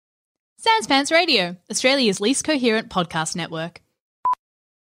Sans Pants Radio, Australia's least coherent podcast network.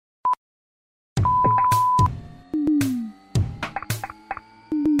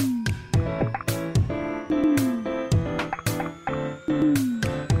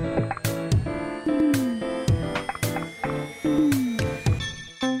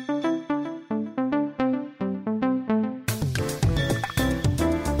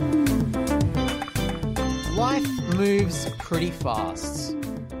 Life moves pretty fast.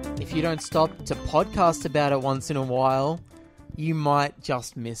 If you don't stop to podcast about it once in a while, you might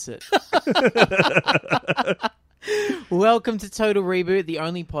just miss it. Welcome to Total Reboot, the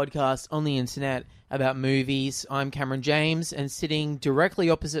only podcast on the internet about movies. I'm Cameron James, and sitting directly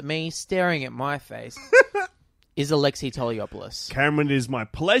opposite me, staring at my face, is Alexei Toliopoulos. Cameron, it is my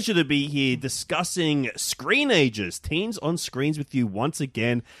pleasure to be here discussing Screen Ages, teens on screens with you once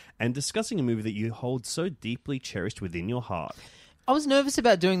again, and discussing a movie that you hold so deeply cherished within your heart. I was nervous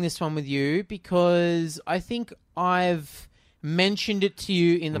about doing this one with you because I think I've mentioned it to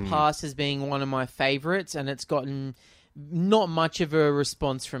you in the past as being one of my favorites, and it's gotten not much of a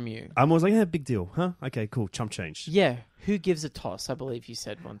response from you. I was like, yeah, big deal, huh? Okay, cool, chump change. Yeah, who gives a toss, I believe you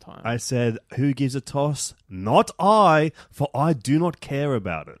said one time. I said, who gives a toss? Not I, for I do not care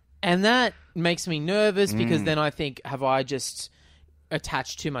about it. And that makes me nervous because then I think, have I just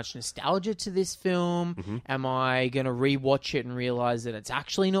attached too much nostalgia to this film? Am I going to rewatch it and realize that it's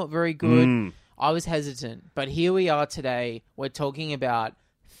actually not very good? I was hesitant, but here we are today. We're talking about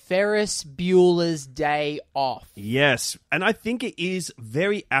Ferris Bueller's Day Off. Yes, and I think it is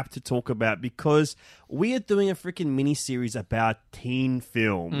very apt to talk about because we are doing a freaking mini-series about teen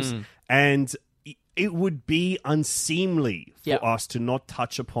films, and it would be unseemly for us to not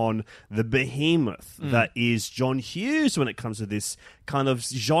touch upon the behemoth that is John Hughes when it comes to this kind of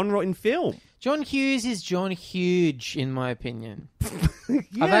genre in film. John Hughes is John Huge, in my opinion.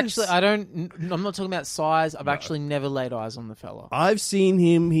 Yes. I'm not talking about size. I've actually never laid eyes on the fella. I've seen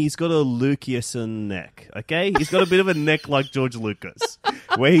him. He's got a Lucasian neck, okay? He's got a bit of a neck like George Lucas,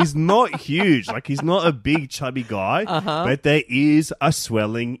 where he's not huge. Like, he's not a big, chubby guy, but there is a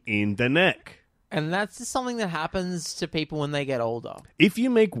swelling in the neck. And that's just something that happens to people when they get older. If you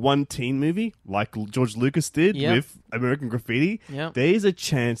make one teen movie, like George Lucas did with American Graffiti, there is a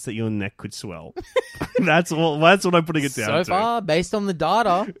chance that your neck could swell. That's what I'm putting it down to. So far, based on the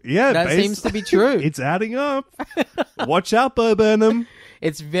data, yeah, that seems to be true. It's adding up. Watch out, Bo Burnham.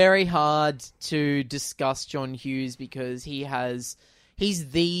 It's very hard to discuss John Hughes because he's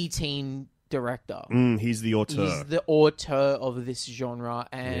the teen director. He's the auteur. He's the auteur of this genre,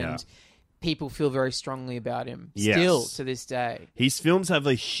 and people feel very strongly about him still to this day. His films have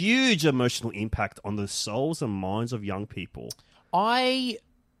a huge emotional impact on the souls and minds of young people. I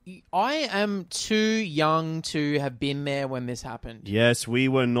am too young to have been there when this happened. Yes, we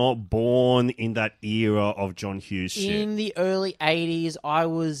were not born in that era of John Hughes shit. In the early 80s, I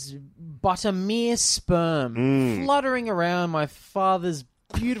was but a mere sperm fluttering around my father's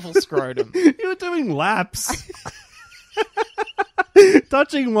beautiful scrotum. You were doing laps.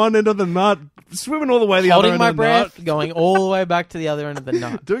 Touching one end of the nut, swimming all the way the other end of the nut. Holding my breath, going all the way back to the other end of the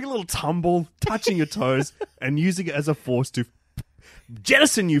nut. Doing a little tumble, touching your toes, and using it as a force to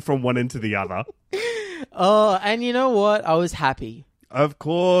jettison you from one end to the other. Oh, and you know what? I was happy. Of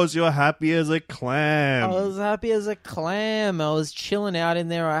course, you're happy as a clam. I was happy as a clam. I was chilling out in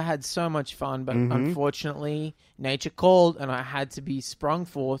there. I had so much fun, but unfortunately, nature called, and I had to be sprung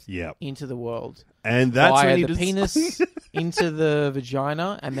forth into the world. And that's via when you the penis into the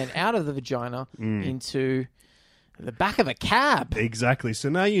vagina, and then out of the vagina into the back of a cab. Exactly. So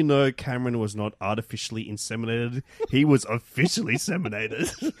now you know Cameron was not artificially inseminated. He was officially seminated.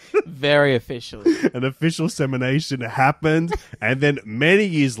 Very officially. An official semination happened, and then many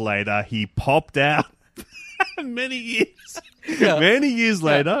years later, he popped out. Many years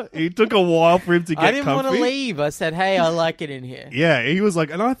later, it took a while for him to get I didn't comfy. want to leave. I said, hey, I like it in here. Yeah, he was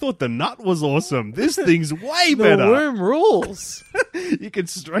like, and I thought the nut was awesome. This thing's way better. The womb rules. You can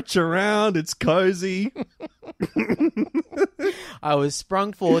stretch around. It's cozy. I was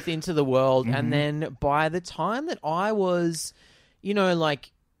sprung forth into the world, and then by the time that I was,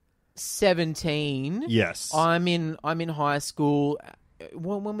 like 17, yes, I'm in high school.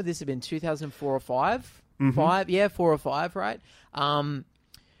 When would this have been? 2004 or 5? 5, 4 or 5, right?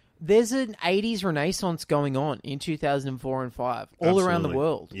 There's an 80s renaissance going on in 2004 and 5 all around the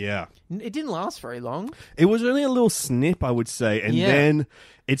world. Yeah. It didn't last very long. It was only a little snip, I would say. And then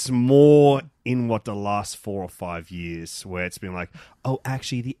it's more in the last 4 or 5 years where it's been like, oh,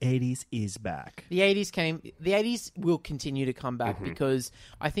 actually the 80s is back. The 80s will continue to come back because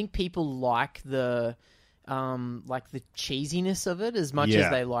I think people like the like the cheesiness of it as much Yeah.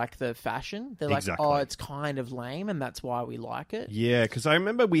 as they like the fashion. They're like, Exactly. oh, it's kind of lame, and that's why we like it. Yeah, because I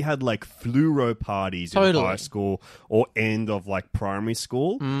remember we had like fluoro parties in Totally. high school or end of like primary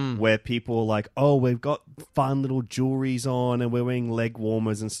school Mm. where people were like, oh, we've got fun little jewelries on and we're wearing leg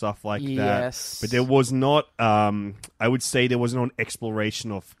warmers and stuff like that. Yes. But there was not, I would say there was not an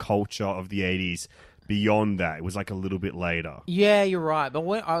exploration of culture of the 80s beyond that. It was like a little bit later. Yeah, you're right. But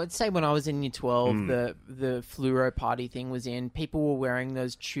I would say when I was in year 12, Mm. the fluoro party thing was in. People were wearing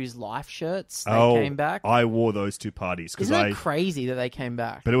those Choose Life shirts. They Oh, came back. I wore those two parties because Isn't that crazy that they came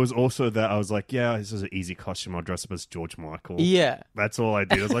back? But it was also that I was like, yeah, this is an easy costume. I'll dress up as George Michael. Yeah. That's all I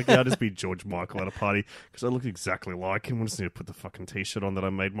did. I was like, yeah, I'll just be George Michael at a party because I look exactly like him. I just need to put the fucking t-shirt on that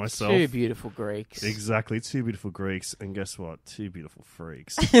I made myself. Two beautiful Greeks. Exactly. Two beautiful Greeks. And guess what? Two beautiful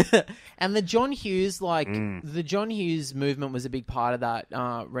freaks. And the John Hughes, Mm. the John Hughes movement was a big part of that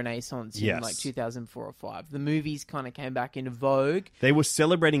renaissance in Yes. like 2004 or 5. The movies kind of came back into vogue. They were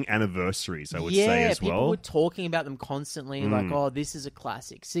celebrating anniversaries, I would yeah, say, as people well. were talking about them constantly, like, oh, this is a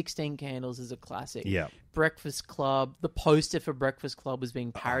classic. 16 Candles is a classic. Yeah. Breakfast Club. The poster for Breakfast Club was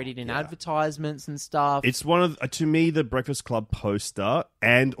being parodied in advertisements and stuff. It's one of, to me, the Breakfast Club poster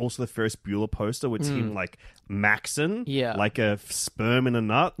and also the Ferris Bueller poster with him like maxing, Yeah. like a sperm in a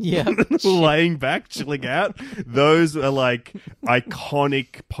nut, Yeah. laying back, chilling out. Those are like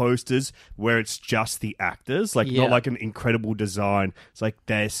iconic posters where it's just the actors, like Yeah. not like an incredible design. It's like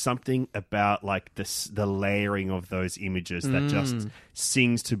there's something about like the layering of those images that just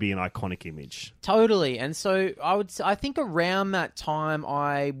sings to be an iconic image. Totally. And so I think around that time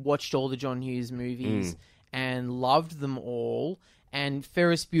I watched all the John Hughes movies and loved them all, and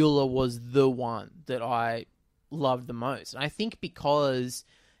Ferris Bueller was the one that I loved the most. And I think because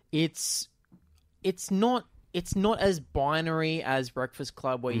it's not as binary as Breakfast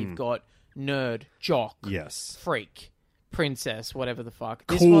Club where you've got nerd, jock, Yes. freak, princess, whatever the fuck.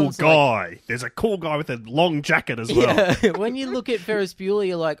 This Cool one's like, guy. There's a cool guy with a long jacket as well. yeah. When you look at Ferris Bueller,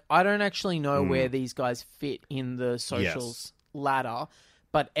 you're like, I don't actually know where these guys fit in the socials ladder,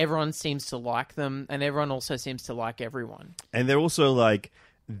 but everyone seems to like them, and everyone also seems to like everyone. And they're also like,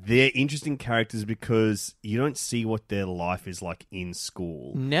 they're interesting characters because you don't see what their life is like in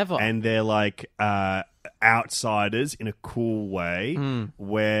school. Never. And they're like outsiders in a cool way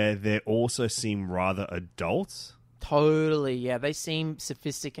where they also seem rather adult. Totally, yeah. They seem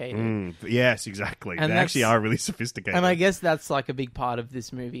sophisticated. Yes, exactly. And They actually that's- are really sophisticated. And I guess that's like a big part of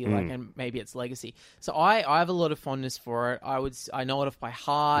this movie, like, and maybe its legacy. So I have a lot of fondness for it. I know it off by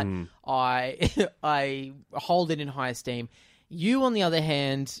heart. I hold it in high esteem. You, on the other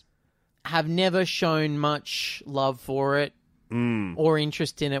hand, have never shown much love for it or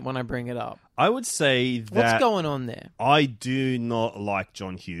interest in it when I bring it up. I would say that What's going on there? I do not like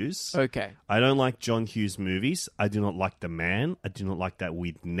John Hughes. Okay. I don't like John Hughes movies. I do not like The Man. I do not like that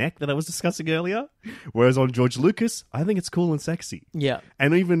weird neck that I was discussing earlier. Whereas on George Lucas, I think it's cool and sexy. Yeah.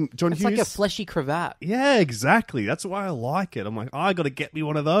 And even John It's Hughes... like a fleshy cravat. Yeah, exactly. That's why I like it. I'm like, I got to get me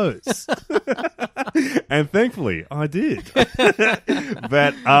one of those. And thankfully, I did.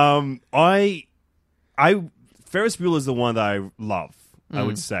 But Ferris Bueller is the one that I love, I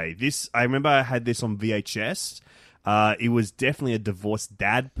would say. I remember I had this on VHS. It was definitely a divorced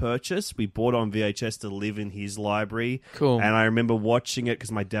dad purchase. We bought it on VHS to live in his library. Cool. And I remember watching it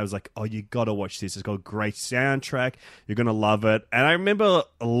because my dad was like, oh, you got to watch this. It's got a great soundtrack. You're going to love it. And I remember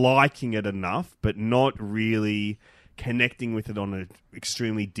liking it enough, but not really connecting with it on an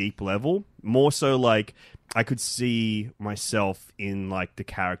extremely deep level. More so like I could see myself in like the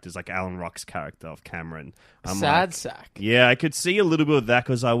characters, like Alan Ruck's character of Cameron. Sad sack. Yeah, I could see a little bit of that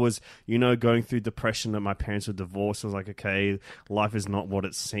because I was, going through depression that my parents were divorced. I was like, okay, life is not what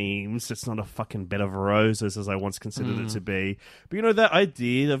it seems. It's not a fucking bed of roses as I once considered it to be. But that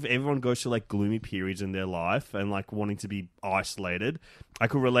idea of everyone goes through like gloomy periods in their life and like wanting to be isolated, I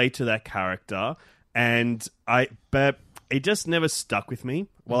could relate to that character. But it just never stuck with me.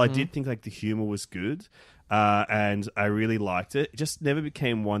 While I did think like the humor was good, and I really liked it, it just never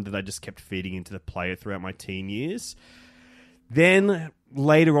became one that I just kept feeding into the player throughout my teen years. Then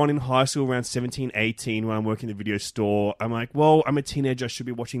later on in high school, around 17, 18, when I'm working in the video store, I'm like, well, I'm a teenager. I should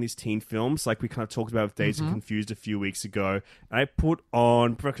be watching these teen films. Like we kind of talked about with Dazed and Confused a few weeks ago. And I put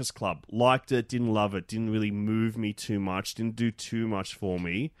on Breakfast Club. Liked it, didn't love it, didn't really move me too much, didn't do too much for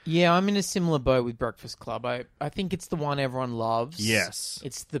me. Yeah, I'm in a similar boat with Breakfast Club. I think it's the one everyone loves. Yes.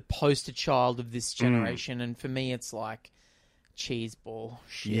 It's the poster child of this generation, and for me it's like cheeseball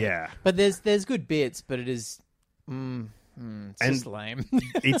shit. Yeah. But there's good bits, but it is It's just lame.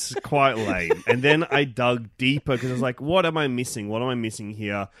 It's quite lame. And then I dug deeper because I was like, what am I missing? What am I missing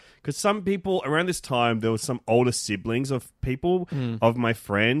here? Because some people, around this time, there was some older siblings of people, of my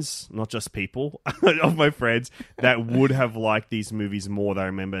friends, not just people, of my friends, that would have liked these movies more that I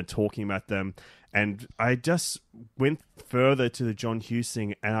remember talking about them. And I just went further to the John Hughes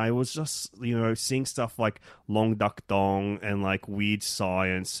thing, and I was just, seeing stuff like Long Duck Dong and like Weird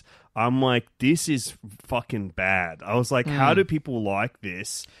Science. I'm like, this is fucking bad. I was like, how do people like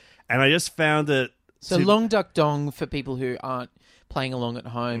this? And I just found it. So Long Duck Dong, for people who aren't playing along at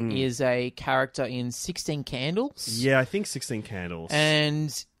home, is a character in 16 Candles. Yeah, I think 16 Candles.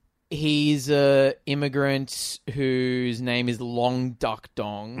 And he's a immigrant whose name is Long Duck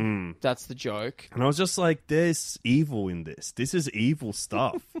Dong. That's the joke. And I was just like, there's evil in this. This is evil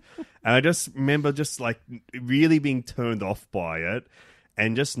stuff. And I just remember just like really being turned off by it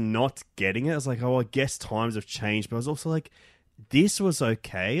and just not getting it. I was like, oh, I guess times have changed. But I was also like, this was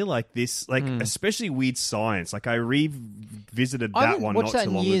okay. Like this, like especially Weird Science. Like I revisited that one not too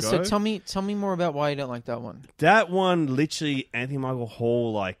long ago. So tell me more about why you don't like that one. That one, literally, Anthony Michael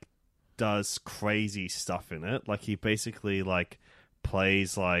Hall like does crazy stuff in it. Like he basically like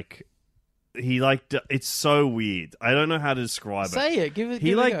plays like it's so weird. I don't know how to describe it. Say it. Give it. He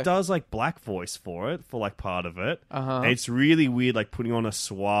give like it a go. does like black voice for it for like part of it. Uh-huh. And it's really weird, like putting on a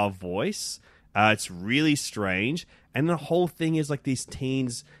suave voice. It's really strange, and the whole thing is like these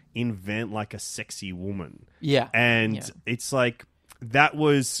teens invent like a sexy woman. Yeah, and it's like that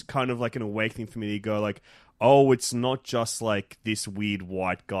was kind of like an awakening for me to go like, oh, it's not just like this weird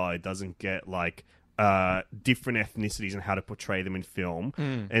white guy doesn't get like different ethnicities and how to portray them in film.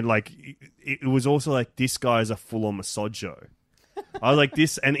 And like it was also like this guy's a full-on misogyno. I was like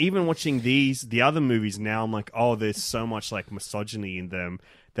this, and even watching the other movies now, I'm like, oh, there's so much like misogyny in them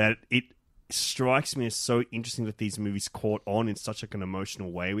that it strikes me as so interesting that these movies caught on in such like an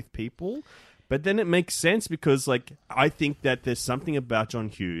emotional way with people. But then it makes sense because, like, I think that there's something about John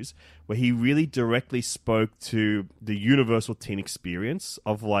Hughes where he really directly spoke to the universal teen experience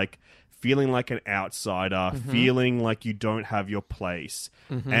of, like, feeling like an outsider, feeling like you don't have your place.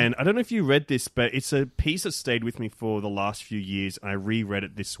 And I don't know if you read this, but it's a piece that stayed with me for the last few years, and I reread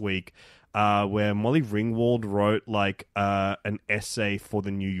it this week, where Molly Ringwald wrote, like, an essay for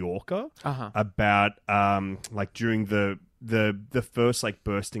The New Yorker about, like, during the first like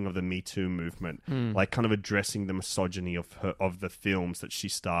bursting of the Me Too movement, like kind of addressing the misogyny of the films that she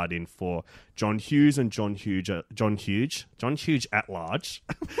starred in for John Hughes and John Hughes at large.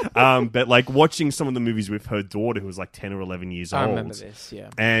 But like watching some of the movies with her daughter who was like 10 or 11 years old. I remember this,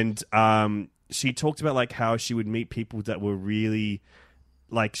 yeah. And she talked about like how she would meet people that were really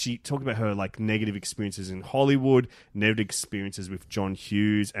like, she talked about her like negative experiences in Hollywood, negative experiences with John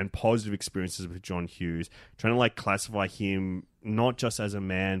Hughes, and positive experiences with John Hughes, trying to like classify him not just as a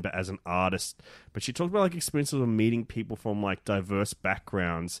man but as an artist. But she talked about like experiences of meeting people from like diverse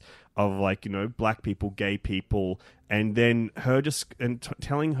backgrounds of like, you know, black people, gay people, and then her just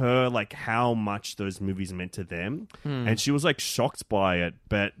telling her like how much those movies meant to them. And she was like shocked by it,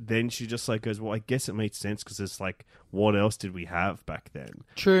 but then she just like goes, well, I guess it made sense because it's like, what else did we have back then?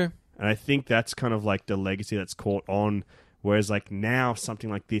 True. And I think that's kind of like the legacy that's caught on. Whereas like now something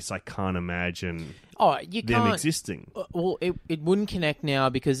like this, I can't imagine them existing. Well, it wouldn't connect now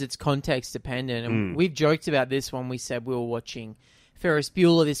because it's context dependent. And we've joked about this when we said we were watching Ferris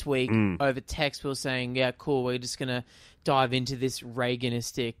Bueller this week over text. We were saying, yeah, cool, we're just going to dive into this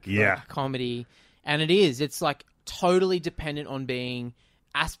Reaganistic comedy. And it is. It's like totally dependent on being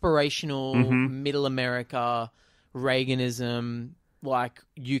aspirational, middle America, Reaganism. Like,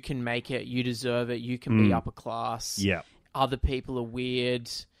 you can make it, you deserve it, you can be upper class. Yeah. Other people are weird.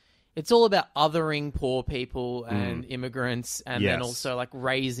 It's all about othering poor people and immigrants, and then also like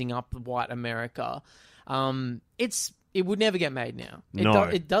raising up white America. It would never get made now.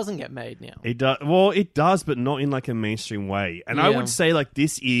 It doesn't get made now. It does. Well, it does, but not in like a mainstream way. And I would say like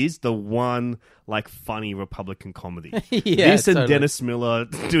this is the one like funny Republican comedy. This and Dennis Miller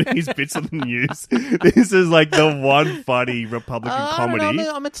doing his bits on the news. This is like the one funny Republican comedy. I don't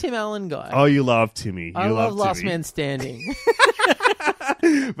know, I'm a Tim Allen guy. Oh, you love Timmy. I love Last Man Standing.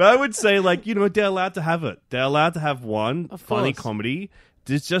 But I would say like, you know, they're allowed to have it. They're allowed to have one funny comedy.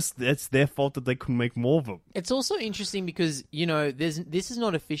 It's their fault that they couldn't make more of them. It's also interesting because, you know, this is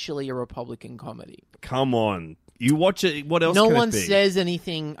not officially a Republican comedy. Come on. You watch it, what else No can one it be? says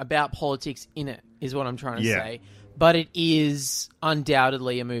anything about politics in it, is what I'm trying to say. But it is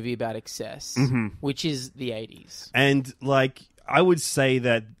undoubtedly a movie about excess, which is the 80s. And, like, I would say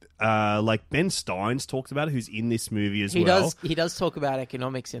that like Ben Stein's talked about it, who's in this movie as well. He does talk about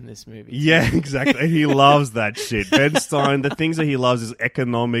economics in this movie. Yeah, exactly. He loves that shit. Ben Stein, the things that he loves is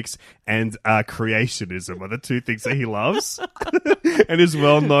economics and creationism are the two things that he loves and is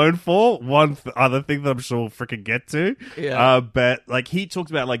well known for. One other thing that I'm sure we'll freaking get to. Yeah. But like he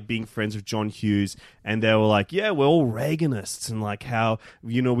talked about like being friends with John Hughes, and they were like, yeah, we're all Reaganists, and like how,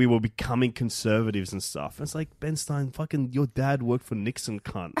 you know, we were becoming conservatives and stuff. And it's like, Ben Stein, fucking your dad worked for Nixon,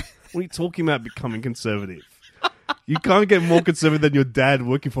 cunt. What are you talking about becoming conservative? You can't get more conservative than your dad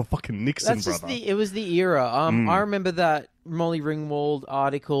working for fucking Nixon, That's brother. just it was the era. I remember that Molly Ringwald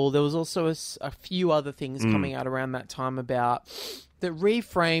article. There was also a few other things coming out around that time about that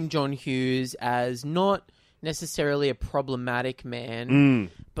reframed John Hughes as not necessarily a problematic man,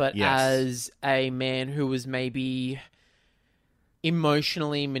 but as a man who was maybe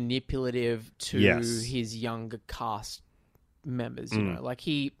emotionally manipulative to his younger cast members. You know, like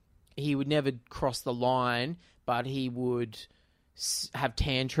he would never cross the line, but he would have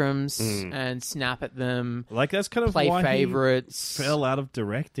tantrums and snap at them. Like that's kind of play why favorites. he fell out of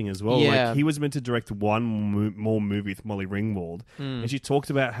directing as well. Yeah. Like he was meant to direct one more movie with Molly Ringwald, and she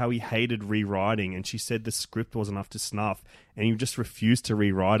talked about how he hated rewriting, and she said the script wasn't up to snuff, and he just refused to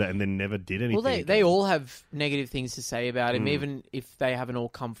rewrite it, and then never did anything. Well, they all have negative things to say about him, even if they haven't all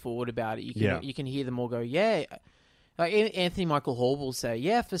come forward about it. You can hear them all go, yeah. Like Anthony Michael Hall will say,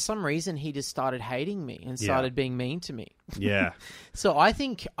 yeah, for some reason he just started hating me and started being mean to me. Yeah. So I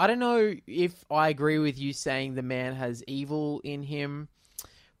don't know if I agree with you saying the man has evil in him,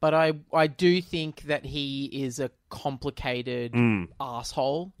 but I do think that he is a complicated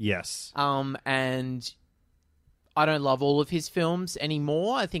asshole. Yes. And I don't love all of his films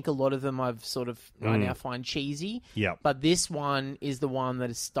anymore. I think a lot of them I now find cheesy. Yeah. But this one is the one that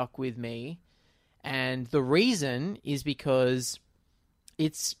has stuck with me. And the reason is because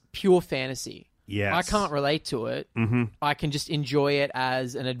it's pure fantasy. Yes. I can't relate to it. Mm-hmm. I can just enjoy it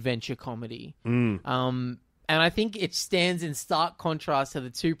as an adventure comedy. And I think it stands in stark contrast to the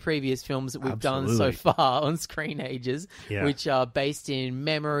two previous films that we've done so far on Screen Ages, which are based in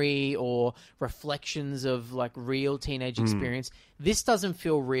memory or reflections of like real teenage experience. This doesn't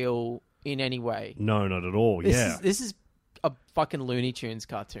feel real in any way. No, not at all. This is a fucking Looney Tunes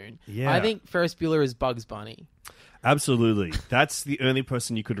cartoon. Yeah. I think Ferris Bueller is Bugs Bunny. Absolutely. That's the only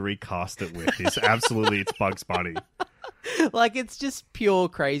person you could recast it with. It's Bugs Bunny. Like, it's just pure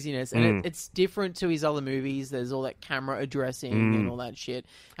craziness. And it's different to his other movies. There's all that camera addressing and all that shit.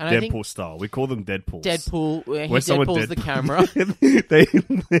 And Deadpool I think style. We call them Deadpools. Deadpool, he Deadpools the camera. they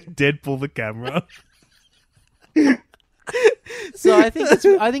Deadpool the camera. So I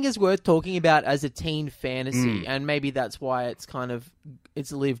think it's worth talking about as a teen fantasy, and maybe that's why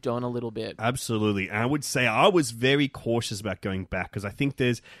it's lived on a little bit. Absolutely. And I would say I was very cautious about going back because I think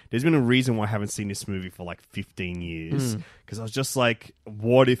there's been a reason why I haven't seen this movie for like 15 years. Because I was just like,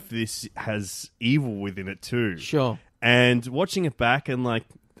 what if this has evil within it too? Sure. And watching it back and like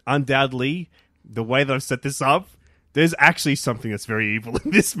undoubtedly the way that I've set this up, there's actually something that's very evil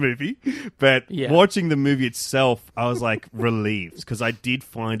in this movie. But watching the movie itself, I was like relieved because I did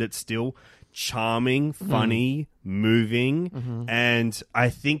find it still charming, funny, moving, and I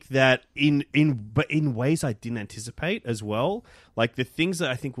think that in ways I didn't anticipate as well. Like the things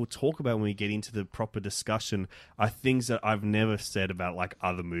that I think we'll talk about when we get into the proper discussion are things that I've never said about like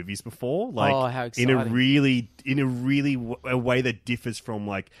other movies before. Like how exciting. in a way that differs from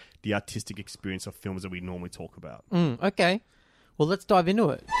like the artistic experience of films that we normally talk about. Okay. Well, let's dive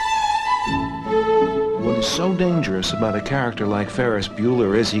into it. What is so dangerous about a character like Ferris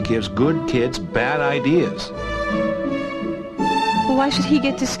Bueller is he gives good kids bad ideas. Well, why should he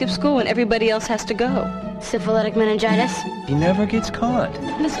get to skip school when everybody else has to go? Syphilitic meningitis. He never gets caught.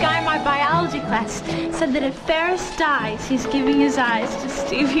 This guy in my biology class said that if Ferris dies, he's giving his eyes to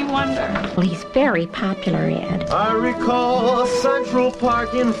Stevie Wonder. Well, he's very popular, Ed. I recall Central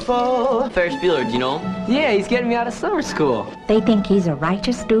Park in fall. Ferris Bueller, do you know him? Yeah, he's getting me out of summer school. They think he's a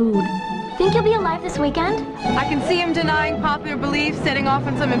righteous dude. Think he'll be alive this weekend? I can see him denying popular belief, setting off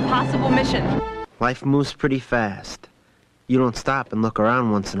on some impossible mission. Life moves pretty fast. You don't stop and look around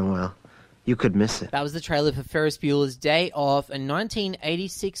once in a while. You could miss it. That was the trailer for Ferris Bueller's Day Off, a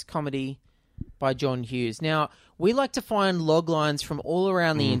 1986 comedy by John Hughes. Now, we like to find log lines from all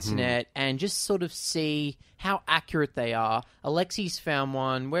around the internet and just sort of see how accurate they are. Alexi's found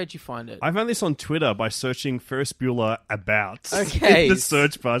one. Where'd you find it? I found this on Twitter by searching Ferris Bueller about okay. in the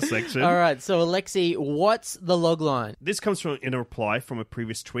search bar section. All right, so Alexi, what's the log line? This comes in a reply from a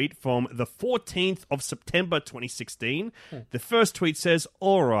previous tweet from the 14th of September 2016. The first tweet says,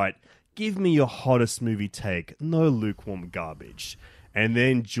 all right, give me your hottest movie take. No lukewarm garbage. And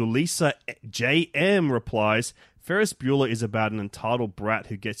then Julissa JM replies, Ferris Bueller is about an entitled brat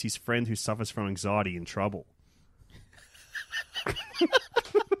who gets his friend who suffers from anxiety in trouble.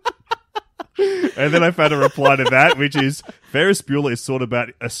 And then I found a reply to that, which is Ferris Bueller is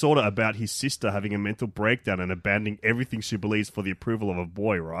sort of about his sister having a mental breakdown and abandoning everything she believes for the approval of a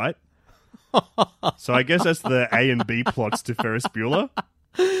boy, right? So I guess that's the A and B plots to Ferris Bueller.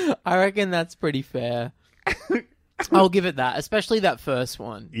 I reckon that's pretty fair. I'll give it that, especially that first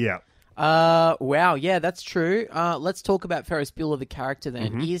one. Yeah. Wow, yeah, that's true. Let's talk about Ferris Bueller, the character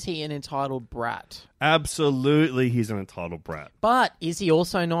then. Mm-hmm. Is he an entitled brat? Absolutely, he's an entitled brat. But is he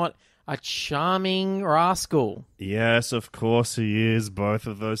also not a charming rascal? Yes, of course he is, both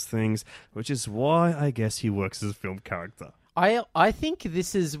of those things, which is why I guess he works as a film character. I think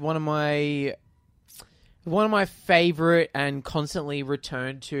this is one of my favorite and constantly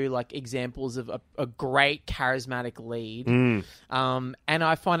returned to like examples of a great charismatic lead. And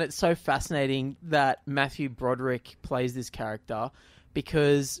I find it so fascinating that Matthew Broderick plays this character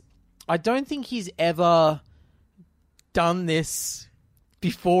because I don't think he's ever done this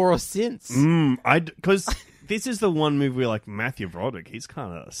before or since. Because this is the one movie where, like, Matthew Broderick, he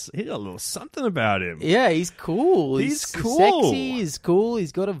got a little something about him. Yeah, he's cool. He's cool. Sexy, he's cool,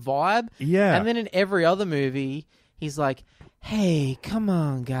 he's got a vibe. Yeah. And then in every other movie, he's like, hey, come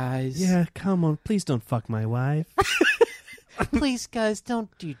on, guys. Yeah, come on, please don't fuck my wife. Please, guys, don't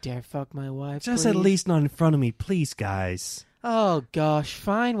you dare fuck my wife, Just please. at least not in front of me, please, guys. Oh, gosh,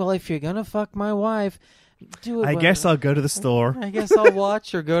 fine. Well, if you're gonna fuck my wife, do it. I guess I'll go to the store. I guess I'll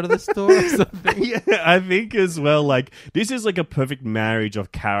watch or go to the store or something. Yeah, I think as well, like, this is like a perfect marriage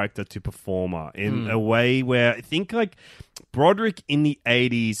of character to performer in a way where I think, like, Broderick in the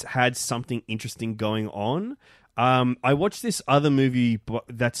 80s had something interesting going on. I watched this other movie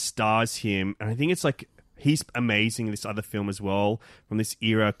that stars him, and I think it's like, he's amazing in this other film as well from this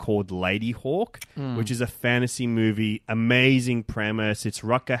era called Lady Hawk, which is a fantasy movie. Amazing premise. It's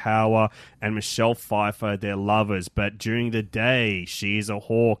Rutger Hauer and Michelle Pfeiffer. They're lovers, but during the day, she is a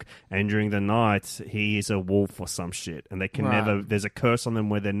hawk, and during the night, he is a wolf or some shit. And they can never... There's a curse on them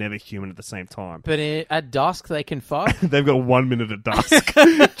where they're never human at the same time. But at dusk, they can fuck? They've got 1 minute at dusk.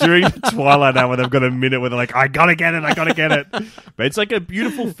 During the twilight hour, they've got a minute where they're like, I gotta get it. But it's like a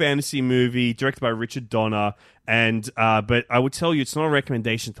beautiful fantasy movie directed by Richard Donner. And but I would tell you, it's not a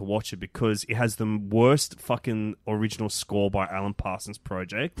recommendation to watch it because it has the worst fucking original score by Alan Parsons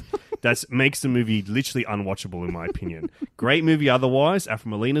Project. That makes the movie literally unwatchable, in my opinion. Great movie otherwise. Alfred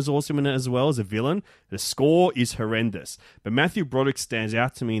Molina's awesome in it as well as a villain. The score is horrendous. But Matthew Broderick stands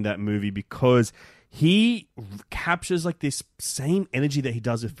out to me in that movie because he captures like this same energy that he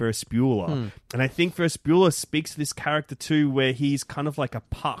does with Ferris Bueller. And I think Ferris Bueller speaks to this character too, where he's kind of like a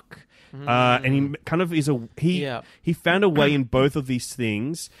puck. And he kind of is he found a way in both of these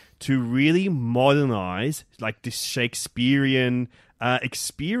things to really modernize like this Shakespearean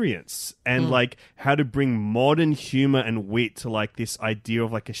experience and like how to bring modern humor and wit to like this idea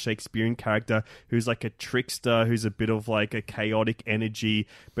of like a Shakespearean character who's like a trickster, who's a bit of like a chaotic energy,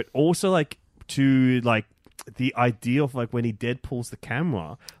 but also like to like the idea of like when he Deadpools the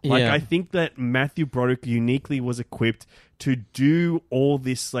camera. Like I think that Matthew Broderick uniquely was equipped to do all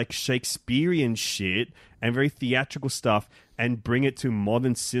this like Shakespearean shit and very theatrical stuff and bring it to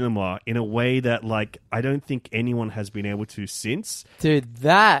modern cinema in a way that like I don't think anyone has been able to since. Dude,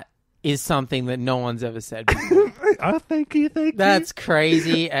 that is something that no one's ever said before. Oh, thank you. That's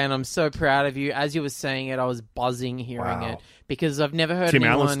crazy, and I'm so proud of you. As you were saying it, I was buzzing hearing it because I've never heard Tim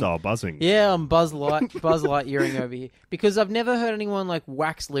anyone... Allen style buzzing. Yeah, I'm Buzz Lightyearing over here because I've never heard anyone like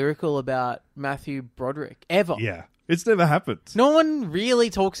wax lyrical about Matthew Broderick ever. Yeah, it's never happened. No one really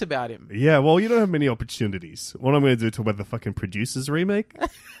talks about him. Yeah, well, you don't have many opportunities. What I'm going to do, talk about the fucking Producers remake?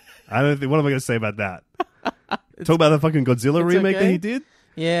 I don't think. What am I going to say about that? Talk about the fucking Godzilla remake that he did?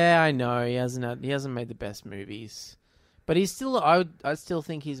 Yeah, I know he hasn't made the best movies, but he's still. I still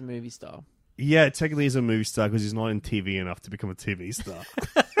think he's a movie star. Yeah, technically he's a movie star because he's not in TV enough to become a TV star.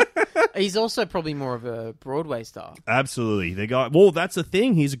 He's also probably more of a Broadway star. Absolutely. Well, that's the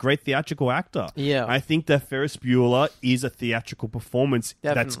thing. He's a great theatrical actor. Yeah. I think that Ferris Bueller is a theatrical performance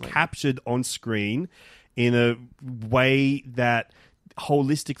that's Definitely. captured on screen in a way that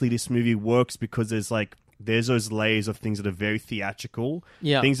holistically this movie works because there's those layers of things that are very theatrical,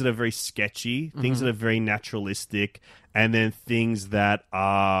 things that are very sketchy, things that are very naturalistic, and then things that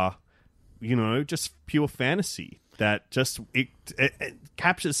are, you know, just pure fantasy. That just it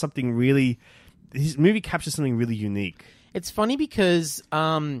captures something really. His movie captures something really unique. It's funny because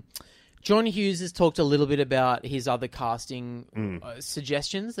John Hughes has talked a little bit about his other casting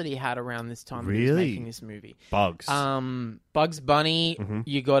suggestions that he had around this time that he was making this movie. Bugs. Bugs Bunny,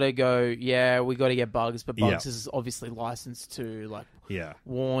 you got to go, we got to get Bugs, but Bugs is obviously licensed to like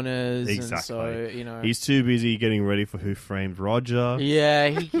Warner's. Exactly. And so, he's too busy getting ready for Who Framed Roger. Yeah,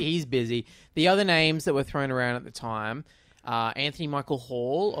 he's busy. The other names that were thrown around at the time, Anthony Michael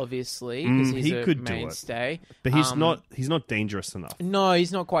Hall, obviously, because he's he a could mainstay. Do it. But he's not dangerous enough. No,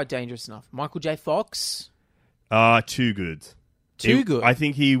 he's not quite dangerous enough. Michael J. Fox? Too good. Too good? I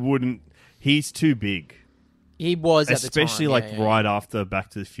think he wouldn't... He's too big. He was at the time. Especially right after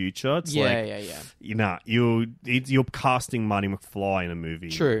Back to the Future. It's you're casting Marty McFly in a movie.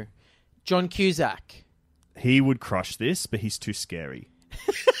 True. John Cusack. He would crush this, but he's too scary.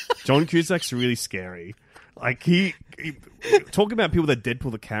 John Cusack's really scary. Like he talking about people that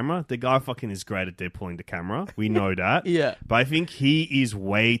Deadpool the camera, the guy fucking is great at Deadpooling the camera. We know that. Yeah. But I think he is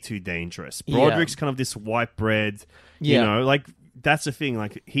way too dangerous. Broderick's kind of this white bread, you know, like that's the thing.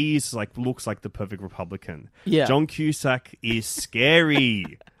 Like he's like looks like the perfect Republican. Yeah. John Cusack is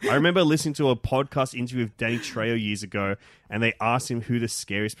scary. I remember listening to a podcast interview with Danny Trejo years ago, and they asked him who the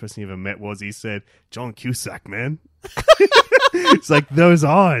scariest person he ever met was. He said, John Cusack, man. It's like those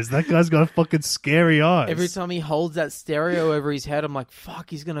eyes. That guy's got fucking scary eyes. Every time he holds that stereo over his head, I'm like, fuck,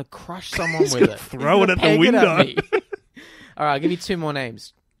 he's going to crush someone with it. Throw it at the window. All right, I'll give you two more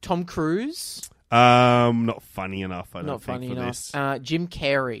names. Tom Cruise. Not funny enough, I don't Not think, funny for enough. this. Jim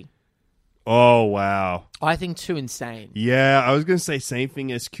Carrey. Oh, wow. I think too insane. Yeah, I was going to say same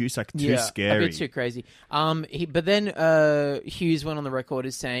thing as Cusack. Too scary. A bit too crazy. But then Hughes went on the record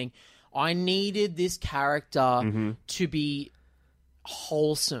as saying, I needed this character to be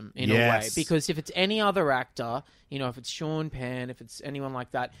wholesome in a way. Because if it's any other actor, you know, if it's Sean Penn, if it's anyone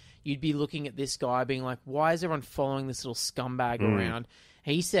like that, you'd be looking at this guy being like, why is everyone following this little scumbag around?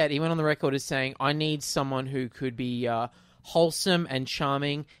 He went on the record as saying, I need someone who could be wholesome and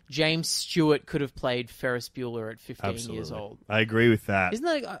charming. James Stewart could have played Ferris Bueller at 15 years old. I agree with that. Isn't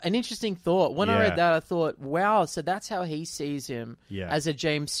that an interesting thought? When I read that, I thought, wow, so that's how he sees him as a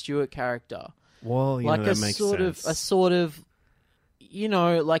James Stewart character. Well, like that makes sense. a sort of, you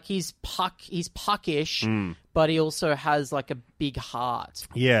know, like he's puckish, but he also has like a big heart.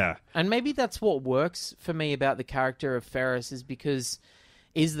 Yeah. And maybe that's what works for me about the character of Ferris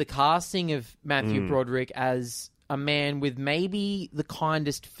is the casting of Matthew Broderick as a man with maybe the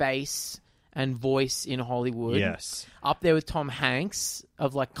kindest face and voice in Hollywood. Yes. Up there with Tom Hanks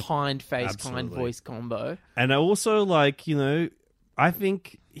of like kind face, kind voice combo. And I also like, you know, I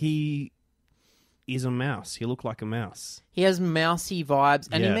think he is a mouse. He looked like a mouse. He has mousy vibes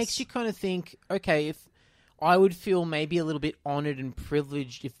and he makes you kind of think, okay, if I would feel maybe a little bit honored and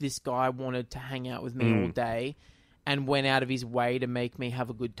privileged if this guy wanted to hang out with me all day and went out of his way to make me have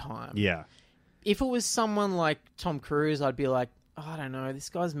a good time. Yeah. If it was someone like Tom Cruise, I'd be like, oh, I don't know, this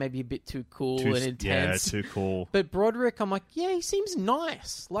guy's maybe a bit too cool and intense. Yeah, too cool. But Broderick, I'm like, yeah, he seems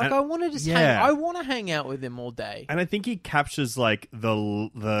nice. Like, I want to just I want to hang out with him all day. And I think he captures like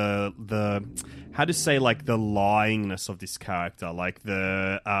the how to say like the lyingness of this character, like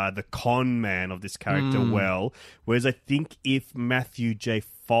the con man of this character well. Whereas I think if Michael J.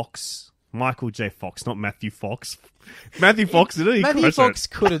 Fox, not Matthew Fox. Matthew Fox did it. Matthew Fox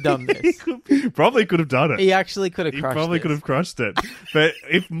could have done this. Probably could have done it. He actually could have crushed it. He probably could have crushed it. But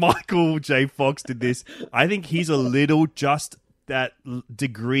if Michael J. Fox did this, I think he's a little just that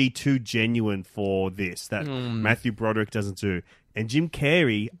degree too genuine for this that Matthew Broderick doesn't do. And Jim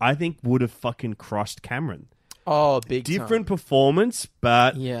Carrey, I think, would have fucking crushed Cameron. Oh, big different time. Performance,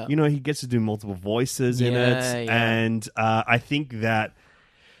 but you know, he gets to do multiple voices in it. Yeah. And I think that,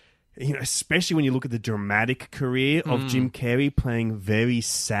 you know, especially when you look at the dramatic career of Jim Carrey playing very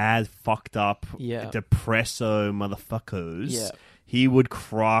sad, fucked up, depresso motherfuckers, he would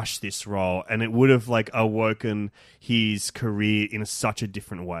crush this role, and it would have like awoken his career in such a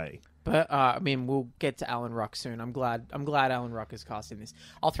different way. But I mean, we'll get to Alan Ruck soon. I'm glad Alan Ruck is casting this.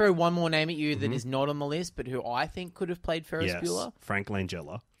 I'll throw one more name at you that is not on the list, but who I think could have played Ferris Bueller. Frank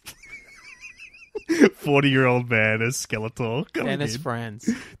Langella. 40-year-old man as Skeletor. Dennis Franz.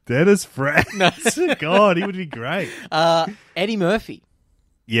 Dennis Franz. God, he would be great. Eddie Murphy.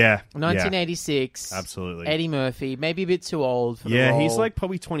 Yeah. 1986. Absolutely. Eddie Murphy. Maybe a bit too old for the role. He's like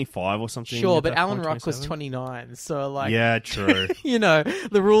probably 25 or something. Sure, but Alan Ruck was 29. So like... Yeah, true. You know,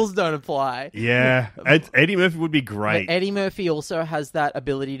 the rules don't apply. Yeah. Eddie Murphy would be great. But Eddie Murphy also has that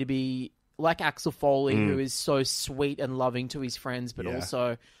ability to be Axel Foley, who is so sweet and loving to his friends, but Yeah.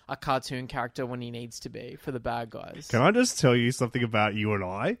 also a cartoon character when he needs to be for the bad guys. Can I just tell you something about you and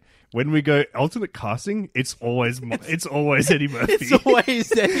I? When we go alternate casting, it's always Eddie Murphy. It's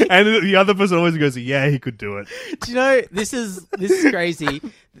always Eddie. And the other person always goes, yeah, he could do it. Do you know, this is crazy.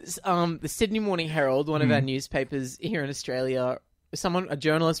 The Sydney Morning Herald, one of our newspapers here in Australia, a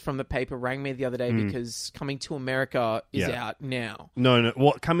journalist from the paper rang me the other day because Coming to America is out now. No.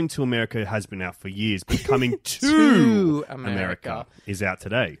 What Coming to America has been out for years, but Coming to America is out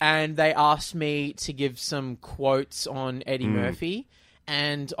today. And they asked me to give some quotes on Eddie Murphy,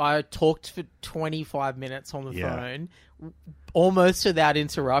 and I talked for 25 minutes on the phone, almost without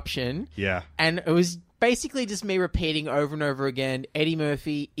interruption. Yeah. And it was basically just me repeating over and over again, Eddie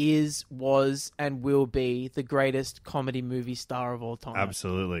Murphy is, was, and will be the greatest comedy movie star of all time.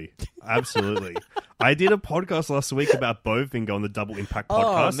 Absolutely. I did a podcast last week about Bowfinger on the Double Impact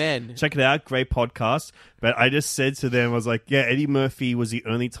podcast. Oh, man. Check it out. Great podcast. But I just said to them, I was like, yeah, Eddie Murphy was the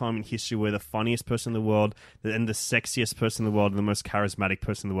only time in history where the funniest person in the world and the sexiest person in the world and the most charismatic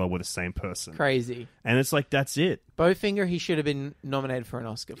person in the world were the same person. Crazy. And it's like, that's it. Bowfinger, he should have been nominated for an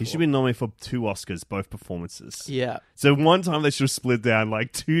Oscar. He should have been nominated for 2 Oscars, both performances. Yeah. So one time they should have split down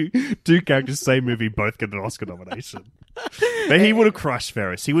like two characters, same movie, both get an Oscar nomination. But he would have crushed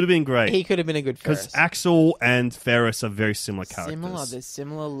Ferris. He would have been great. He could have been a good Ferris. Because Axel and Ferris are very similar characters. They're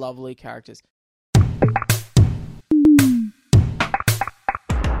similar, lovely characters.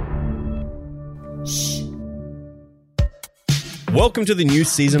 Welcome to the new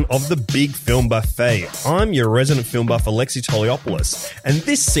season of the Big Film Buffet. I'm your resident film buff, Alexi Toliopoulos. And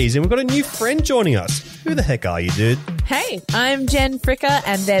this season, we've got a new friend joining us. Who the heck are you, dude? Hey, I'm Jen Fricker,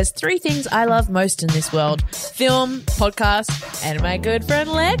 and there's 3 things I love most in this world. Film, podcast, and my good friend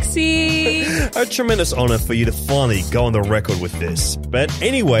Lexi. A tremendous honor for you to finally go on the record with this. But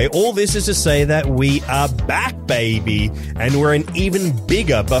anyway, all this is to say that we are back, baby, and we're an even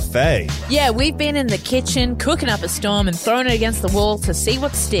bigger buffet. Yeah, we've been in the kitchen, cooking up a storm and throwing it against the wall to see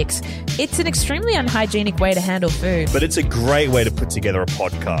what sticks. It's an extremely unhygienic way to handle food. But it's a great way to put together a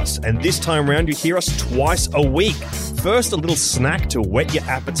podcast. And this time around, you hear us twice a week. First, a little snack to whet your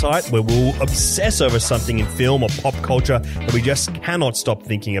appetite where we'll obsess over something in film or pop culture that we just cannot stop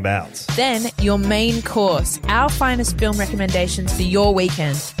thinking about. Then, your main course, our finest film recommendations for your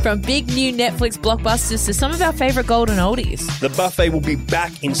weekend. From big new Netflix blockbusters to some of our favourite golden oldies. The buffet will be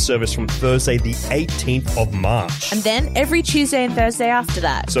back in service from Thursday the 18th of March. And then every Tuesday and Thursday after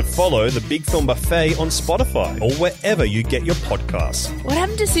that. So follow the Big Film Buffet on Spotify or wherever you get your podcasts. What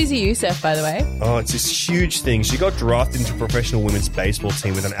happened to Susie Youssef, by the way? Oh, it's this huge thing. She got drafted into a professional women's baseball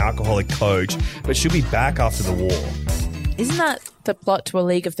team with an alcoholic coach, but she'll be back after the war. Isn't that the plot to A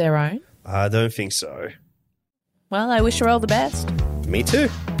League of Their Own? I don't think so. Well, I wish her all the best. Me too.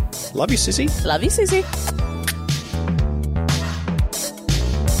 Love you, sissy. Love you, Susie.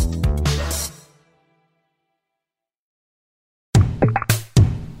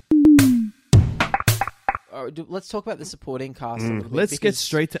 Let's talk about the supporting cast a little bit. Let's get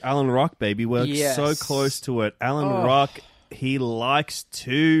straight to Alan Rock, baby. We're so close to it. Alan Rock, he likes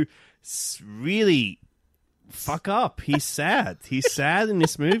to really fuck up. He's sad. He's sad in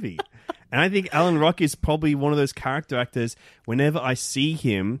this movie. And I think Alan Rock is probably one of those character actors, whenever I see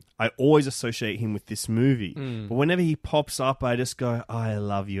him, I always associate him with this movie. But whenever he pops up, I just go, I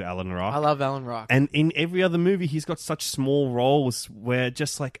love you, Alan Rock. I love Alan Rock. And in every other movie, he's got such small roles where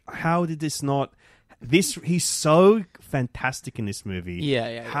just like, how did this not... He's so fantastic in this movie.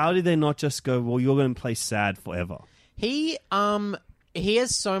 Yeah. How did they not just go, well, you're going to play sad forever? He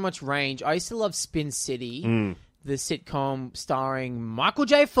has so much range. I used to love Spin City, the sitcom starring Michael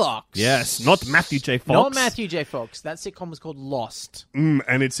J. Fox. Yes, not Matthew J. Fox. Not Matthew J. Fox. That sitcom was called Lost. And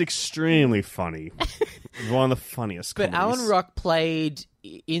it's extremely funny. One of the funniest But comedies. Alan Rock played...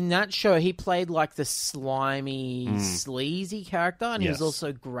 In that show, he played like the slimy, sleazy character, and he was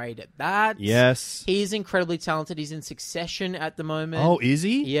also great at that. Yes. He's incredibly talented. He's in Succession at the moment. Oh, is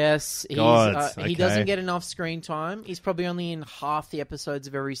he? Yes. God, He doesn't get enough screen time. He's probably only in half the episodes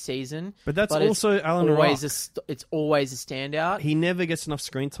of every season. But that's also Alan Rock. It's always a standout. He never gets enough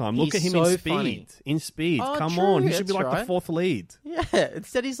screen time. Look at him so in Speed. funny. In Speed. Oh, Come true, on. He should be that's like the fourth lead. Yeah.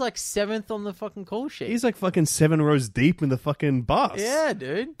 Instead, he's like 7th on the fucking call sheet. He's like fucking 7 rows deep in the fucking bus. Yeah,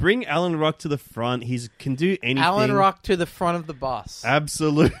 dude. Bring Alan Rock to the front. He can do anything. Alan Rock to the front of the bus.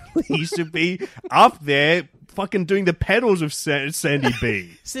 Absolutely. He should be up there fucking doing the pedals of Sandy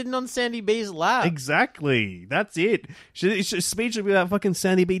B. Sitting on Sandy B's lap. Exactly. That's it. Speech should be about fucking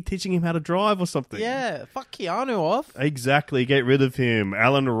Sandy B teaching him how to drive or something. Yeah. Fuck Keanu off. Exactly. Get rid of him.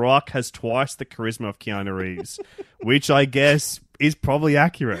 Alan Rock has twice the charisma of Keanu Reeves, which I guess is probably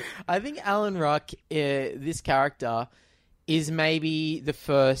accurate. I think Alan Ruck, this character, is maybe the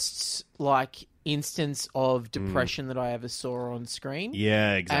first like instance of depression that I ever saw on screen.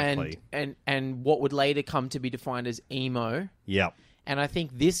 Yeah, exactly. And what would later come to be defined as emo. Yep. And I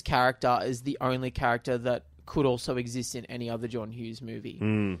think this character is the only character that could also exist in any other John Hughes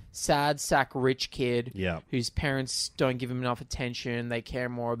movie. Sad sack rich kid whose parents don't give him enough attention. They care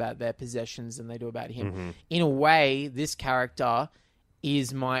more about their possessions than they do about him. In a way, this character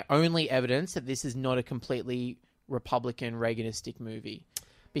is my only evidence that this is not a completely Republican Reaganistic movie.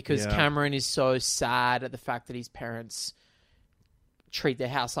 Because Cameron is so sad at the fact that his parents treat their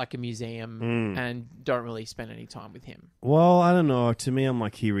house like a museum and don't really spend any time with him. Well, I don't know. To me, I'm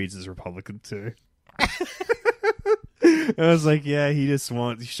like, he reads as Republican too. I was like, yeah, he just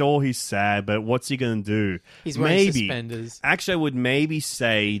wants... Sure, he's sad, but what's he going to do? He's wearing suspenders. Actually, I would maybe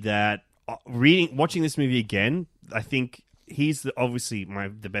say that watching this movie again, I think he's obviously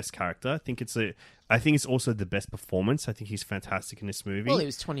the best character. I think it's also the best performance. I think he's fantastic in this movie. Well, he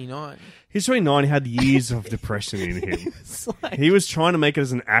was 29. He was 29. He had years of depression in him. He was trying to make it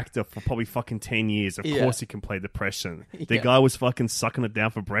as an actor for probably fucking 10 years. Of course he can play depression. The guy was fucking sucking it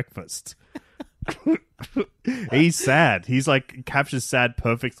down for breakfast. He's sad. He's like captures sad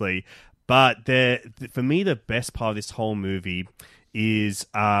perfectly. But for me, the best part of this whole movie is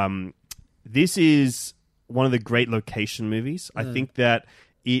this is one of the great location movies. I think that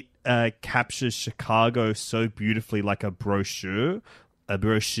it captures Chicago so beautifully, like a brochure.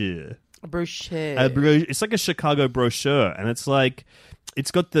 It's like a Chicago brochure, and it's like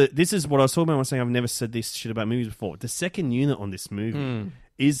it's got this is what I was talking about when I was saying I've never said this shit about movies before. The second unit on this movie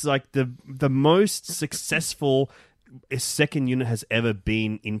is like the most successful second unit has ever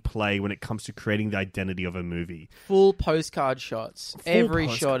been in play when it comes to creating the identity of a movie. Full postcard shots. Every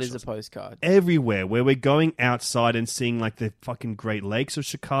shot is a postcard. Everywhere where we're going outside and seeing like the fucking Great Lakes of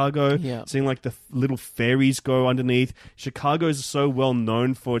Chicago, seeing like the little ferries go underneath. Chicago is so well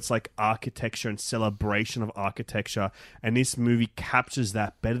known for its like architecture and celebration of architecture, and this movie captures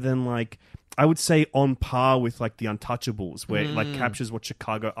that better than like I would say on par with like The Untouchables, where it like captures what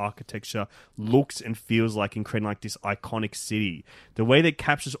Chicago architecture looks and feels like in creating like this iconic city. The way that it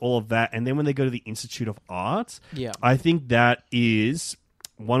captures all of that, and then when they go to the Institute of Arts, I think that is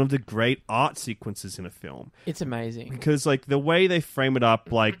one of the great art sequences in a film. It's amazing. Because like the way they frame it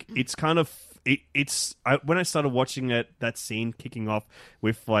up, like it's kind of when I started watching it, that scene kicking off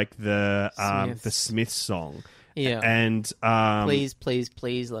with like the Smiths song. Yeah. And please, please,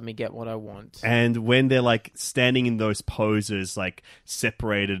 please let me get what I want. And when they're like standing in those poses, like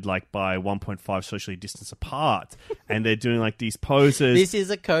separated like by 1.5 socially distance apart, and they're doing like these poses. This is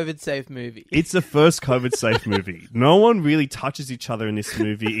a COVID safe movie. It's the first COVID safe movie. No one really touches each other in this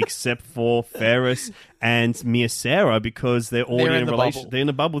movie except for Ferris and Mia Sara, because they're all in a relation. They're in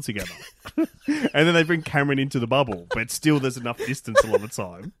a bubble together. And then they bring Cameron into the bubble, but still there's enough distance a lot of the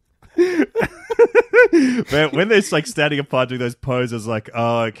time. But when they're like standing apart doing those poses, like,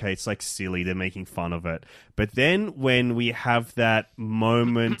 oh, okay, it's like silly, they're making fun of it. But then when we have that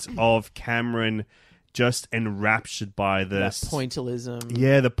moment of Cameron just enraptured by this pointillism,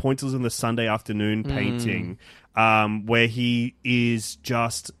 the pointillism, the Sunday afternoon painting, where he is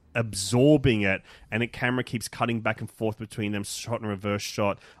just absorbing it, and the camera keeps cutting back and forth between them, shot and reverse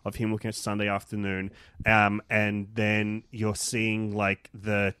shot of him looking at Sunday afternoon, and then you're seeing like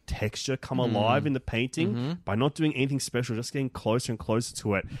the texture come alive in the painting by not doing anything special, just getting closer and closer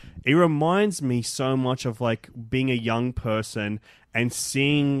to it. It reminds me so much of like being a young person and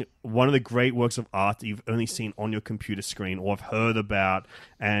seeing one of the great works of art that you've only seen on your computer screen or have heard about,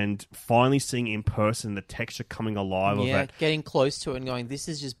 and finally seeing in person the texture coming alive of it. Getting close to it and going, this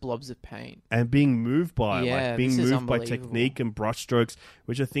is just blobs of paint. And being moved by it, like being moved by technique and brushstrokes,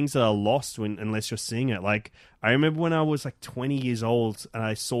 which are things that are lost unless you're seeing it. Like, I remember when I was like 20 years old and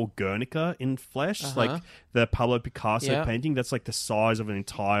I saw Guernica in flesh, like the Pablo Picasso painting. That's like the size of an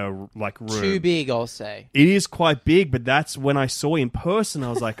entire like room. Too big, I'll say. It is quite big, but that's when I saw it in person.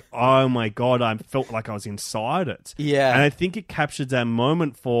 I was like, oh my God, I felt like I was inside it. Yeah. And I think it captured that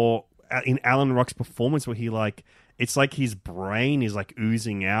moment in Alan Ruck's performance where he like, it's like his brain is like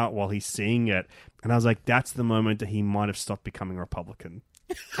oozing out while he's seeing it. And I was like, that's the moment that he might have stopped becoming a Republican.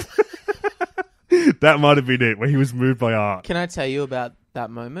 That might have been it, where he was moved by art. Can I tell you about that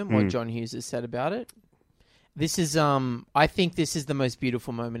moment, what John Hughes has said about it? This is, I think this is the most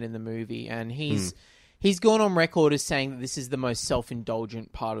beautiful moment in the movie, and he's gone on record as saying that this is the most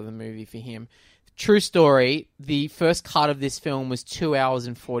self-indulgent part of the movie for him. True story, the first cut of this film was 2 hours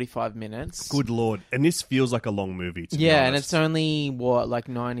and 45 minutes. Good Lord. And this feels like a long movie, to be honest. And it's only, like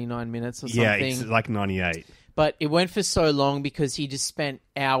 99 minutes or something? Yeah, it's like 98. But it went for so long because he just spent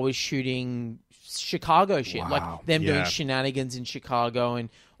hours shooting Chicago shit. Wow. Like them Yeah. doing shenanigans in Chicago and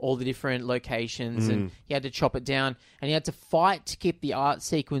all the different locations. And he had to chop it down. And he had to fight to keep the art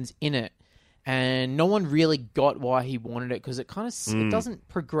sequence in it. And no one really got why he wanted it because it kind of it doesn't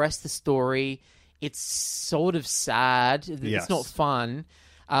progress the story. It's sort of sad. Yes. It's not fun.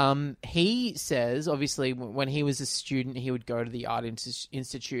 He says, obviously, when he was a student, he would go to the Art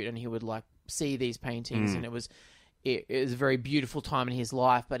Institute and he would like see these paintings, and it was a very beautiful time in his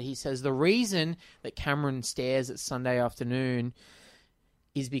life. But he says the reason that Cameron stares at Sunday afternoon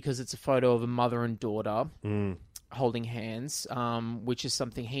is because it's a photo of a mother and daughter holding hands, which is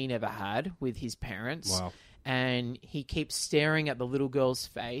something he never had with his parents. Wow. And he keeps staring at the little girl's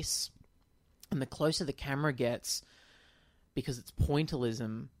face, and the closer the camera gets, because it's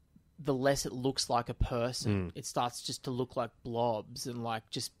pointillism, the less it looks like a person. It starts just to look like blobs and like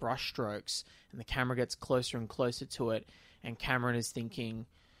just brush strokes, and the camera gets closer and closer to it, and Cameron is thinking,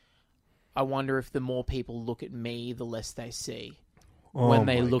 I wonder if the more people look at me, the less they see. When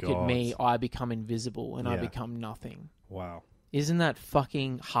they look at me, I become invisible and I become nothing. Wow. Isn't that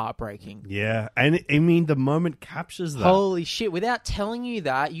fucking heartbreaking? Yeah. And I mean, the moment captures that. Holy shit. Without telling you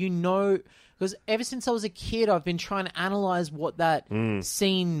that, you know, because ever since I was a kid, I've been trying to analyze what that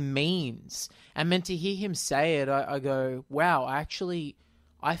scene means. And meant to hear him say it, I go, wow,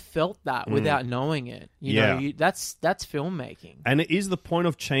 I felt that without knowing it. You know, that's filmmaking. And it is the point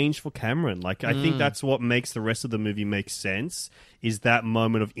of change for Cameron. Like, I think that's what makes the rest of the movie make sense, is that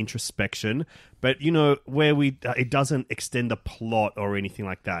moment of introspection. But, you know, where it doesn't extend the plot or anything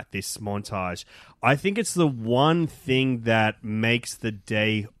like that, this montage. I think it's the one thing that makes the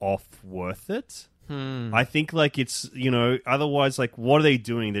day off worth it. I think, like, it's, you know, otherwise, like, what are they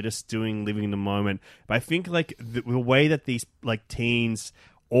doing? They're just living in the moment. But I think, like, the way that these, like, teens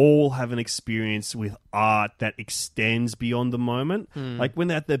all have an experience with art that extends beyond the moment. Like when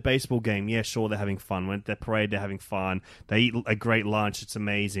they're at their baseball game, yeah, sure, they're having fun. When at their parade, they're having fun. They eat a great lunch, it's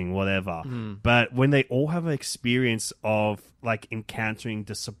amazing, whatever. But when they all have an experience of like encountering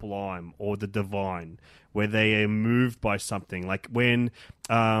the sublime or the divine, where they are moved by something, like when,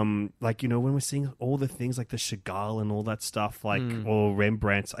 like, you know, when we're seeing all the things like the Chagall and all that stuff, like, or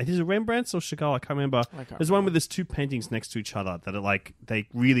Rembrandt's. Is it Rembrandt's or Chagall? I can't remember. There's one where there's two paintings next to each other that are like, they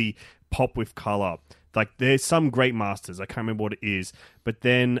really pop with color. Like, there's some great masters. I can't remember what it is. But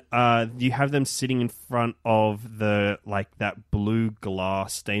then you have them sitting in front of the, like, that blue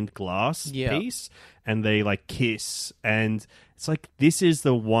glass, stained glass piece, and they, like, kiss. And it's like, this is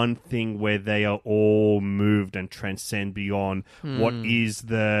the one thing where they are all moved and transcend beyond what is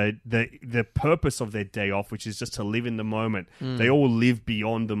the purpose of their day off, which is just to live in the moment. They all live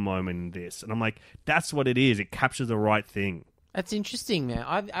beyond the moment in this. And I'm like, that's what it is. It captures the right thing. That's interesting, man.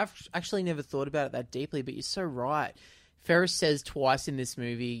 I've actually never thought about it that deeply, but you're so right. Ferris says twice in this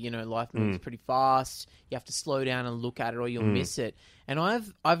movie, you know, life moves pretty fast. You have to slow down and look at it or you'll miss it. And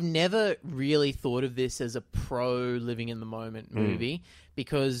I've never really thought of this as a pro living in the moment movie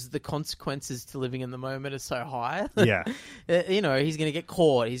because the consequences to living in the moment are so high. Yeah. You know, he's going to get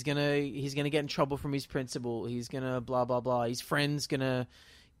caught. He's going to get in trouble from his principal. He's going to blah, blah, blah. His friend's going to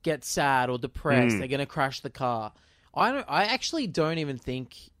get sad or depressed. They're going to crash the car. I actually don't even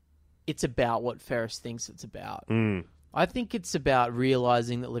think it's about what Ferris thinks it's about. I think it's about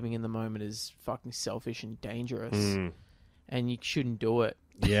realizing that living in the moment is fucking selfish and dangerous, and you shouldn't do it.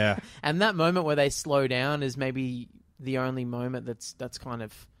 Yeah. And that moment where they slow down is maybe the only moment that's kind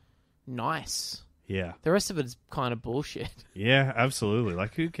of nice. Yeah. The rest of it is kind of bullshit. Yeah, absolutely.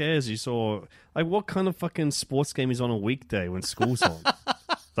 Like, who cares? You saw, like, what kind of fucking sports game is on a weekday when school's on?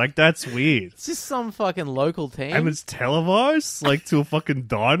 Like, that's weird. It's just some fucking local team. And it's televised, like, to a fucking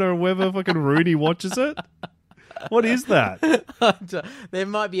diner or wherever fucking Rooney watches it. What is that? There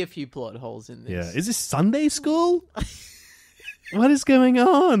might be a few plot holes in this. Yeah. Is this Sunday school? What is going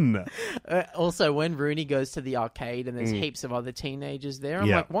on? Also, when Rooney goes to the arcade and there's heaps of other teenagers there, I'm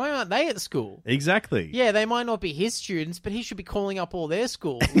like, why aren't they at school? Exactly. Yeah, they might not be his students, but he should be calling up all their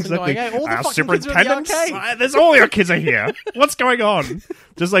schools Exactly. and going, hey, all the Our fucking kids are at the superintendents, arcade. there's all your kids are here. What's going on?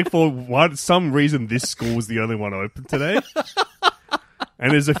 Just like for some reason, this school is the only one open today.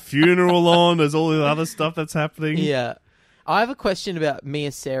 And there's a funeral on. There's all the other stuff that's happening. Yeah. I have a question about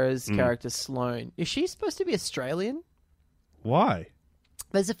Mia Sarah's character, Sloane. Is she supposed to be Australian? Why?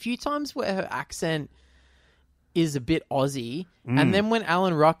 There's a few times where her accent is a bit Aussie, and then when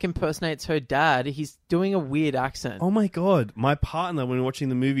Alan Ruck impersonates her dad, he's doing a weird accent. Oh my God. My partner, when we were watching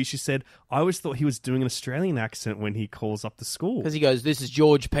the movie, she said, I always thought he was doing an Australian accent when he calls up the school. Because he goes, this is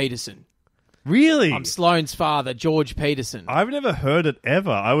George Peterson. Really? I'm Sloane's father, George Peterson. I've never heard it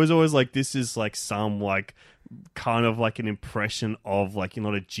ever. I was always like, this is like some like kind of like an impression of like, you're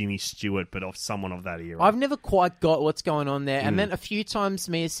not a Jimmy Stewart, but of someone of that era. I've never quite got what's going on there. And then a few times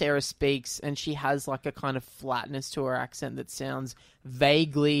Mia Sarah speaks and she has like a kind of flatness to her accent that sounds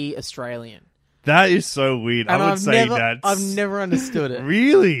vaguely Australian. That is so weird. And I would say that. I've never understood it.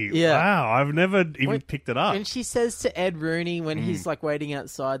 Really? Yeah. Wow. I've never even picked it up. And she says to Ed Rooney when he's like waiting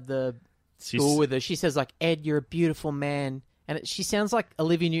outside the school with her, she says like, Ed, you're a beautiful man. And she sounds like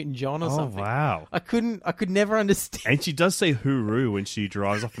Olivia Newton-John or something. Oh, wow. I could never understand. And she does say hooroo when she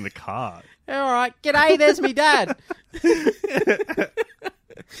drives off in the car. All right, g'day, there's me dad.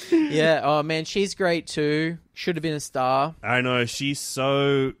 Yeah, oh man, she's great too. Should have been a star. I know, she's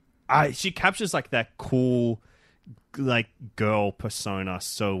so... she captures like that cool like girl persona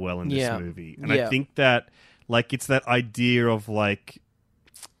so well in this movie. And I think that like it's that idea of like...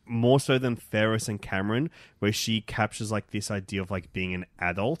 more so than Ferris and Cameron, where she captures like this idea of like being an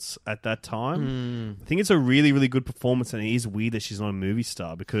adult at that time. I think it's a really, really good performance, and it is weird that she's not a movie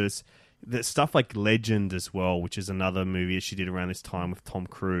star because there's stuff like Legend as well, which is another movie that she did around this time with Tom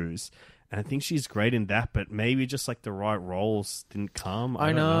Cruise. And I think she's great in that, but maybe just like the right roles didn't come. I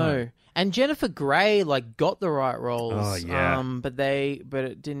don't know. And Jennifer Grey like got the right roles. Oh, yeah. But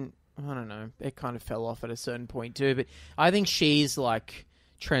it didn't. I don't know. It kind of fell off at a certain point too. But I think she's like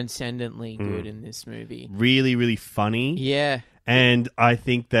transcendently good in this movie. Really, really funny. Yeah. And I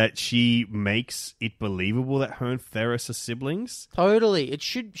think that she makes it believable that her and Ferris are siblings. Totally.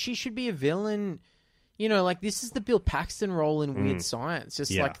 She should be a villain. You know, like this is the Bill Paxton role in Weird Science.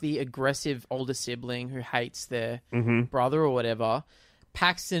 Just like the aggressive older sibling who hates their brother or whatever.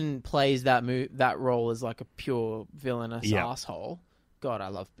 Paxton plays that role as like a pure villainous asshole. God, I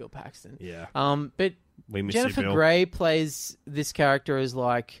love Bill Paxton. Yeah. But we miss Jennifer you, Bill. Grey plays this character as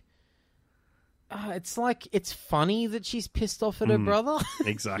like, it's funny that she's pissed off at her brother.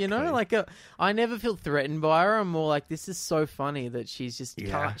 Exactly. You know, like I never feel threatened by her. I'm more like, this is so funny that she's just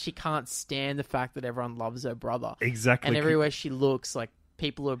she can't stand the fact that everyone loves her brother. Exactly. And everywhere she looks, like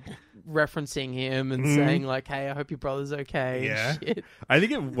people are referencing him and saying like, "Hey, I hope your brother's okay." Yeah. And shit. I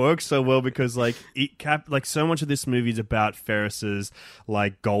think it works so well because like like so much of this movie is about Ferris's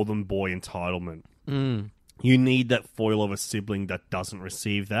like golden boy entitlement. You need that foil of a sibling that doesn't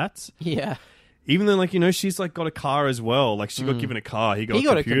receive that. Yeah. Even though, like, you know, she's like got a car as well. Like, she got given a car. He got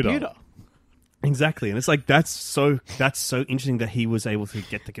a computer. Exactly. And it's like that's so interesting that he was able to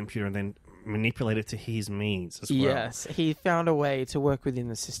get the computer and then manipulate it to his means as well. Yes, he found a way to work within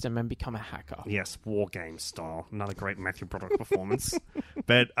the system and become a hacker. Yes, War Games style. Another great Matthew Broderick performance.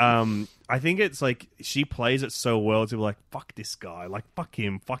 But I think it's like she plays it so well to be like, fuck this guy. Like, fuck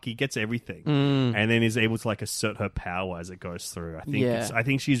him. Fuck, he gets everything. And then is able to like assert her power as it goes through. I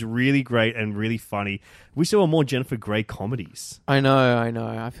think she's really great and really funny. We saw more Jennifer Grey comedies. I know.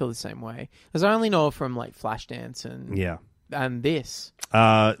 I feel the same way. Because I only know her from like Flashdance and this.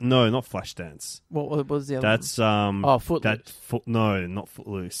 No, not Flashdance. What was the other That's one? Footloose. No, not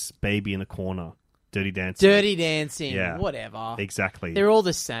Footloose. Baby in the Corner. Dirty Dancing. Yeah. Whatever. Exactly. They're all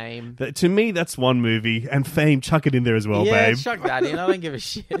the same. To me, that's one movie. And Fame, chuck it in there as well, babe. Yeah, chuck that in. I don't give a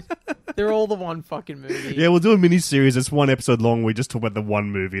shit. They're all the one fucking movie. Yeah, we'll do a mini-series. It's one episode long. We just talk about the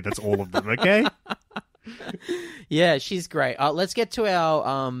one movie. That's all of them, okay? Yeah, she's great. Let's get to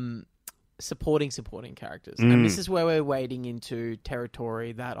our supporting characters. And this is where we're wading into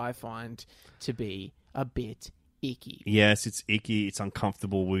territory that I find to be a bit icky. Yes, it's icky. It's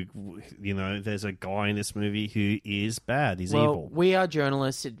uncomfortable. There's a guy in this movie who is bad. He's evil. We are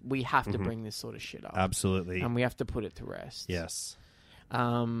journalists. We have to bring this sort of shit up. Absolutely. And we have to put it to rest. Yes.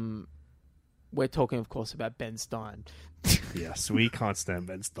 We're talking, of course, about Ben Stein. Yes, we can't stand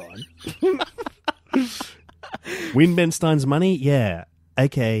Ben Stein. Win Ben Stein's money? Yeah.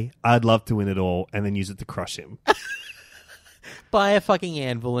 Okay, I'd love to win it all and then use it to crush him. Buy a fucking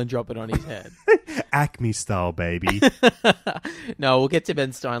anvil and drop it on his head. Acme style, baby. No, we'll get to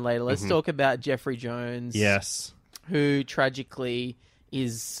Ben Stein later. Let's talk about Jeffrey Jones. Yes. Who tragically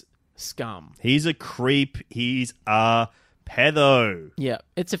is scum. He's a creep. He's a pedo. Yeah,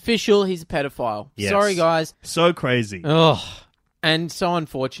 it's official. He's a pedophile. Yes. Sorry, guys. So crazy. Ugh. And so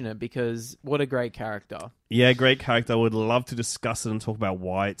unfortunate because what a great character. Yeah, great character. I would love to discuss it and talk about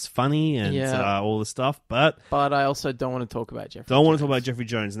why it's funny and all the stuff, but I also don't want to talk about Jeffrey. Want to talk about Jeffrey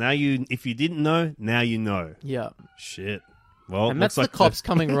Jones. Now if you didn't know, now you know. Yeah. Shit. Well, and that's the cops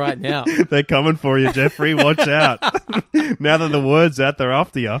coming right now. They're coming for you, Jeffrey. Watch out. Now that the word's out, they're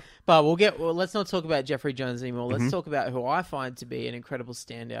after you. But let's not talk about Jeffrey Jones anymore. Let's talk about who I find to be an incredible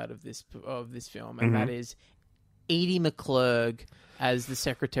standout of this film, and that is Edie McClurg as the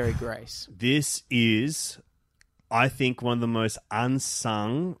Secretary Grace. This is, I think, one of the most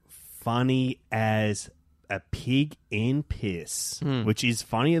unsung, funny as a pig in piss, which is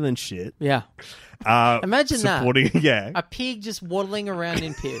funnier than shit. Yeah. Imagine supporting, that. Yeah. A pig just waddling around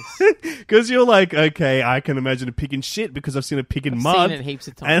in piss. Because you're like, okay, I can imagine a pig in shit because I've seen a pig in mud. Seen it heaps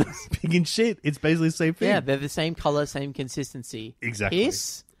of times. And pig in shit, it's basically the same thing. Yeah, they're the same color, same consistency. Exactly.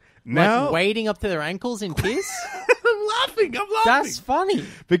 Piss? Now, like wading up to their ankles in piss? I'm laughing. That's funny.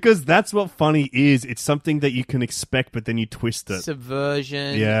 Because that's what funny is. It's something that you can expect, but then you twist it.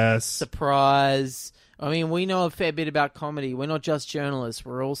 Subversion. Yes. Surprise. I mean, we know a fair bit about comedy. We're not just journalists.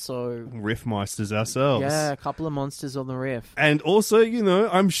 We're also... Riffmeisters ourselves. Yeah, a couple of monsters on the riff. And also, you know,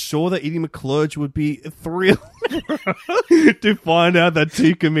 I'm sure that Edie McClurg would be thrilled to find out that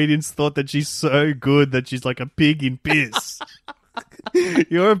two comedians thought that she's so good that she's like a pig in piss.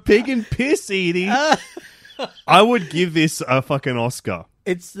 You're a pig in piss, Edie. I would give this a fucking Oscar.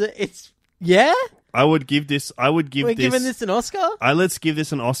 Yeah? I would give this. We're giving this an Oscar? Let's give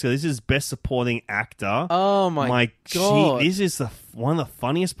this an Oscar. This is Best Supporting Actor. Oh my God. This is one of the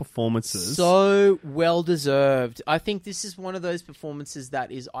funniest performances. So well deserved. I think this is one of those performances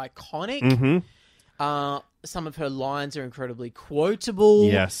that is iconic. Mm-hmm. Some of her lines are incredibly quotable.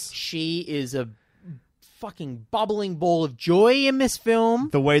 Yes. She is a fucking bubbling ball of joy in this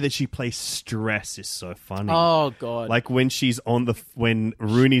film. The way that she plays stress is so funny. Oh God! Like when when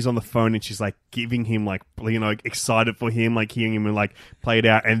Rooney's on the phone and she's like giving him like, you know, excited for him, like hearing him like play it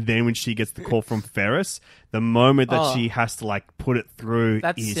out, and then when she gets the call from Ferris, the moment that she has to like put it through,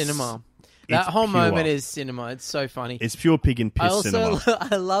 that's is cinema. That whole moment is cinema. It's so funny. It's pure pig and piss cinema.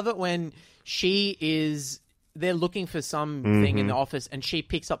 I love it when they're looking for something in the office, and she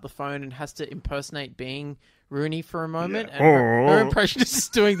picks up the phone and has to impersonate being Rooney for a moment. Yeah. And her impression is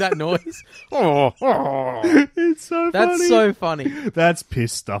just doing that noise. It's so funny. That's so funny. That's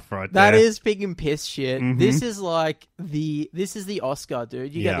piss stuff right there. That is pig and piss shit. Mm-hmm. This is like this is the Oscar,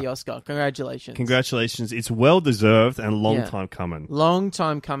 dude. You get the Oscar. Congratulations. Congratulations. It's well deserved and long time coming. Long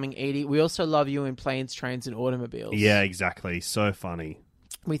time coming, Edie. We also love you in Planes, Trains, and Automobiles. Yeah, exactly. So funny.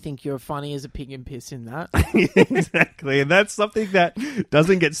 We think you're funny as a pig and piss in that. Exactly. And that's something that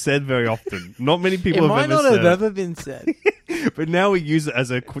doesn't get said very often. Not many people have ever said. It might not have ever been said. But now we use it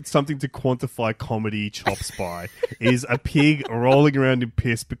as something to quantify comedy chops by, is a pig rolling around in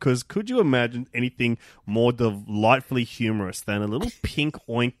piss, because could you imagine anything more delightfully humorous than a little pink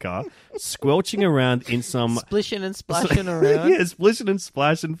oinker squelching around in some... Splishing and splashing around. Yeah, splishing and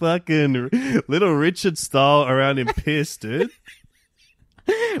splashing fucking Little Richard style around in piss, dude.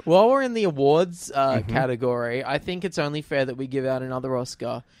 While we're in the awards category, I think it's only fair that we give out another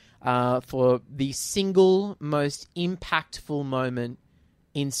Oscar for the single most impactful moment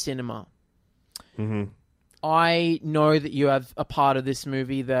in cinema. Mm-hmm. I know that you have a part of this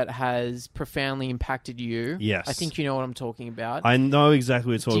movie that has profoundly impacted you. Yes. I think you know what I'm talking about. I know exactly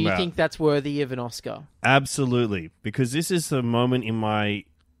what you're talking about. Do you think that's worthy of an Oscar? Absolutely. Because this is a moment in my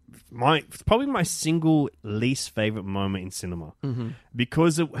probably my single least favorite moment in cinema,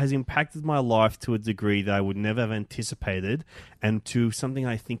 because it has impacted my life to a degree that I would never have anticipated, and to something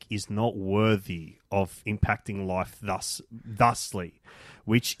I think is not worthy of impacting life thusly,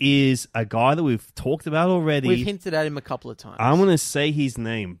 which is a guy that we've talked about already. We've hinted at him a couple of times. I'm going to say his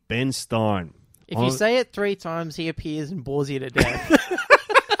name, Ben Stein. If you say it 3 times, he appears and bores you to death.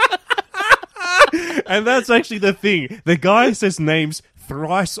 And that's actually the thing. The guy says names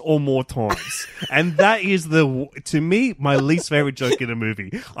thrice or more times. And that is to me, my least favorite joke in a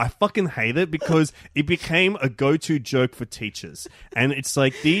movie. I fucking hate it because it became a go-to joke for teachers. And it's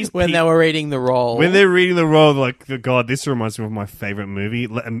like these... When they were reading the role. When they're reading the role, like, God, this reminds me of my favorite movie.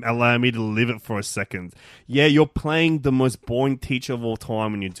 Allow me to live it for a second. Yeah, you're playing the most boring teacher of all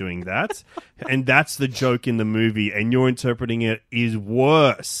time when you're doing that. And that's the joke in the movie. And you're interpreting it is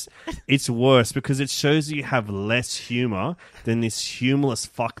worse. It's worse because it shows you have less humor than this humorless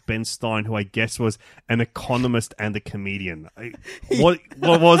fuck Ben Stein, who I guess was an economist and a comedian. What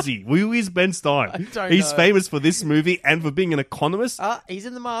was he? Who is Ben Stein? He's famous for this movie and for being an economist. He's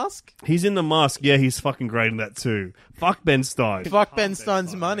in The Mask. He's in The Mask. Yeah, he's fucking great in that too. Fuck Ben Stein. Fuck Ben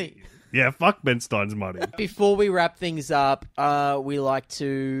Stein's money. Yeah, fuck Ben Stein's money. Before we wrap things up, we like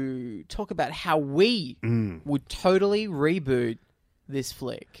to talk about how we would totally reboot this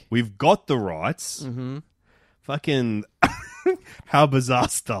flick. We've got the rights. Mm-hmm. Fucking How Bizarre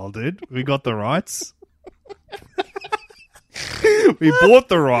style, dude. We got the rights. We bought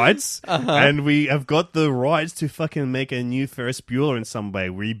the rights, and we have got the rights to fucking make a new Ferris Bueller in some way.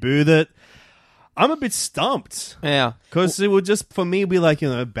 Reboot it. I'm a bit stumped. Yeah. Because it would just, for me, be like,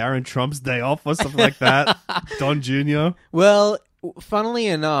 Baron Trump's day off or something like that. Don Jr. Well, funnily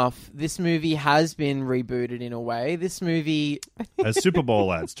enough, this movie has been rebooted in a way. This movie... As Super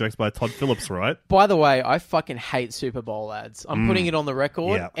Bowl ads, directed by Todd Phillips, right? By the way, I fucking hate Super Bowl ads. I'm putting it on the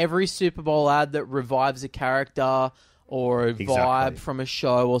record. Yeah. Every Super Bowl ad that revives a character or a vibe from a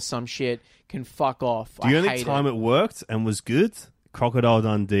show or some shit can fuck off. The only time it worked and was good, Crocodile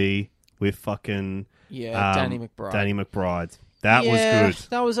Dundee with fucking... Danny McBride. Danny McBride. That was good.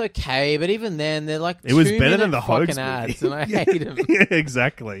 That was okay, but even then, they're like it was better than the fucking Hoax ads, movie. and I hate them. Yeah,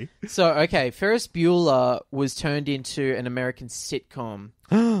 exactly. So, okay, Ferris Bueller was turned into an American sitcom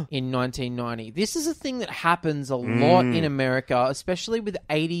in 1990. This is a thing that happens a lot in America, especially with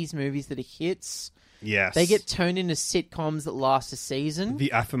 80s movies that are hits. Yes. They get turned into sitcoms that last a season.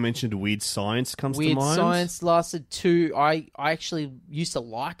 The aforementioned Weird Science comes to Weird mind. Science lasted 2. I actually used to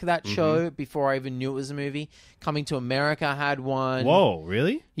like that show before I even knew it was a movie. Coming to America had one. Whoa,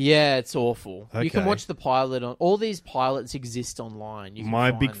 really? Yeah, it's awful. Okay. You can watch the pilot on... All these pilots exist online. You can My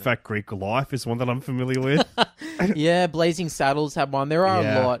find Big them. Fat Greek Life is one that I'm familiar with. Yeah, Blazing Saddles had one. There are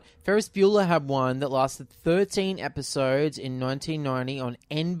Yeah. a lot. Ferris Bueller had one that lasted 13 episodes in 1990 on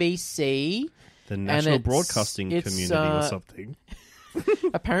NBC. The National it's- Broadcasting it's, Community or something.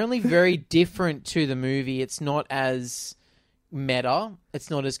 Apparently very different to the movie. It's not as meta. It's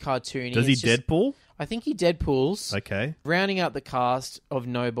not as cartoony. Does he It's just- Deadpool? I think he Deadpools. Okay. Rounding out the cast of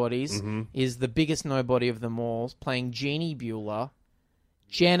nobodies is the biggest nobody of them all, playing Jeannie Bueller,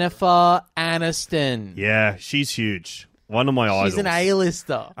 Jennifer Aniston. Yeah, she's huge. One of my idols. She's an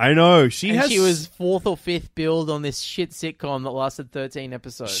A-lister. I know. She was 4th or 5th billed on this shit sitcom that lasted 13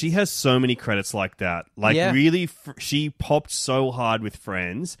 episodes. She has so many credits like that. Like, Yeah. really, she popped so hard with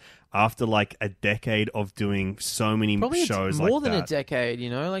Friends after, like, a decade of doing so many Probably shows like that. more than a decade,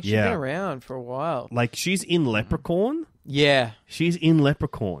 Like, she's Yeah. been around for a while. Like, she's in Leprechaun. Yeah. She's in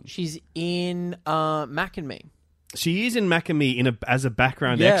Leprechaun. She's in Mac and Me. She is in Mac and Me as a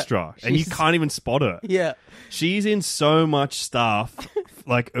background Yeah, extra, and you she's- can't even spot her. Yeah. She's in so much stuff,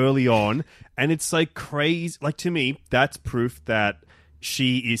 like, early on, and it's, like, crazy. Like, to me, that's proof that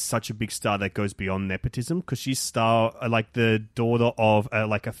she is such a big star that goes beyond nepotism, because she's like, the daughter of,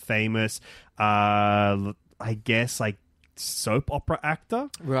 like, a famous, I guess, like, soap opera actor.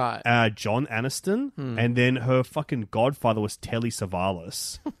 Right. John Aniston. And then her fucking godfather was Telly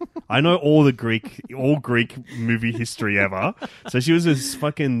Savalas. I know all Greek movie history ever. So she was this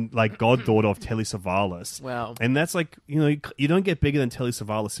fucking, like, goddaughter of Telly Savalas. Wow. And that's like, you don't get bigger than Telly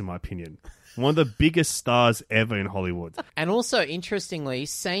Savalas, in my opinion. One of the biggest stars ever in Hollywood. And also, interestingly,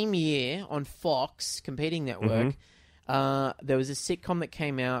 same year on Fox, competing network, there was a sitcom that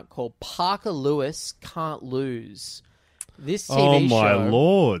came out called Parker Lewis Can't Lose. This TV Oh my show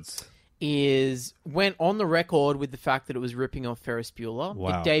lord. went on the record with the fact that it was ripping off Ferris Bueller.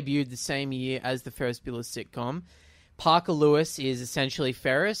 Wow. It debuted the same year as the Ferris Bueller sitcom. Parker Lewis is essentially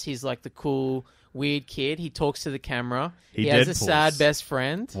Ferris. He's like the cool, weird kid. He talks to the camera. He has a Deadpools. sad best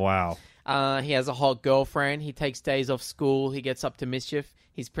friend. Wow. He has a hot girlfriend. He takes days off school. He gets up to mischief.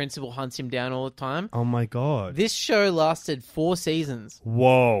 His principal hunts him down all the time. Oh my god. This show lasted 4 seasons.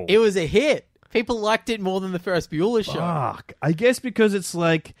 Whoa. It was a hit. People liked it more than the Ferris Bueller show. Fuck. I guess because it's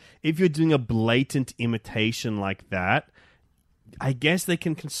like, if you're doing a blatant imitation like that, I guess they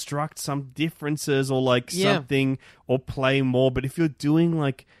can construct some differences or like something or play more. But if you're doing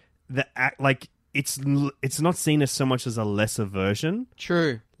like the act, like it's not seen as so much as a lesser version.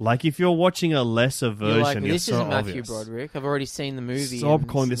 True. Like if you're watching a lesser version, You're like, this so isn't Matthew obvious. Broderick. I've already seen the movie. Stop and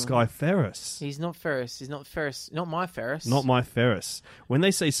calling it's this not- guy Ferris. He's not Ferris. He's not Ferris. Not my Ferris. Not my Ferris. When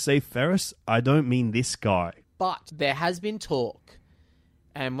they say Ferris, I don't mean this guy. But there has been talk.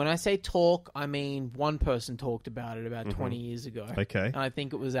 And when I say talk, I mean one person talked about it about 20 years ago. Okay. And I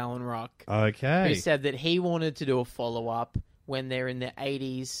think it was Alan Ruck. Okay. Who said that he wanted to do a follow-up when they're in their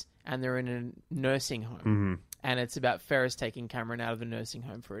 80s and they're in a nursing home. Mm-hmm. And it's about Ferris taking Cameron out of a nursing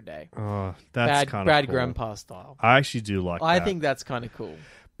home for a day. Oh, that's kind of Brad cool. Grandpa style. I actually do like I that. think that's kind of cool.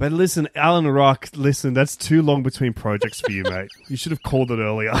 But listen, Alan Ruck, that's too long between projects for you, mate. You should have called it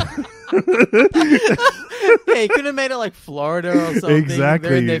earlier. Yeah, he could have made it like Florida or something. Exactly.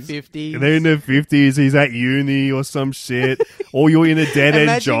 They're in their 50s. They're in their 50s. He's at uni or some shit. Or you're in a dead-end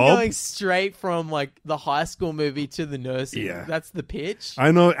Imagine job. going straight from like the high school movie to the nursing. Yeah. That's the pitch.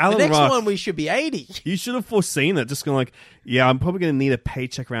 I know, Alan The next Ruck. one we should be 80. You should have foreseen that. Just going like, yeah, I'm probably going to need a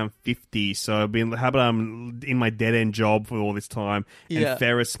paycheck around 50. So how about I'm in my dead-end job for all this time? Yeah. And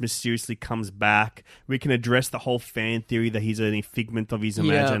Ferris Ferris mysteriously comes back. We can address the whole fan theory that he's a figment of his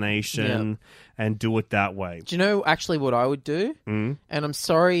imagination and do it that way. Do you know actually what I would do? And I'm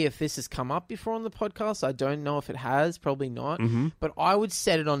sorry if this has come up before on the podcast. I don't know if it has. Probably not. But I would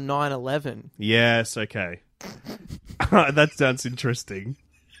set it on 9/11. Yes, okay. That sounds interesting.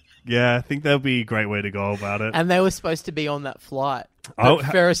 Yeah, I think that would be a great way to go about it. And they were supposed to be on that flight. But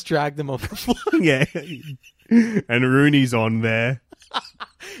Ferris dragged them off the flight. Yeah. And Rooney's on there.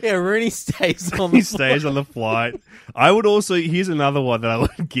 Yeah, Rooney stays on the He stays on the flight. I would also... Here's another one that I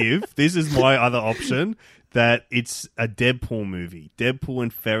would give. This is my other option. That it's a Deadpool movie. Deadpool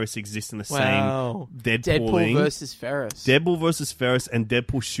and Ferris exist in the same Deadpooling. Deadpool versus Ferris. Deadpool versus Ferris, and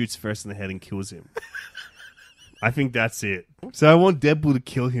Deadpool shoots Ferris in the head and kills him. I think that's it. So I want Deadpool to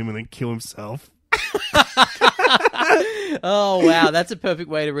kill him and then kill himself. Oh, wow. That's a perfect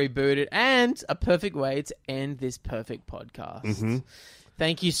way to reboot it and a perfect way to end this perfect podcast.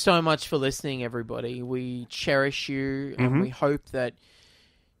 Thank you so much for listening, everybody. We cherish you and we hope that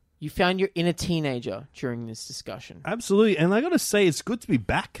you found your inner teenager during this discussion. Absolutely. And I got to say, it's good to be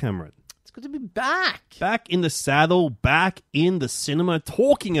back, Cameron. It's good to be back. Back in the saddle, back in the cinema,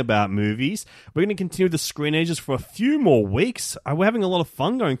 talking about movies. We're going to continue the Screenagers for a few more weeks. We're having a lot of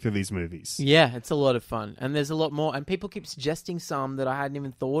fun going through these movies. Yeah, it's a lot of fun. And there's a lot more. And people keep suggesting some that I hadn't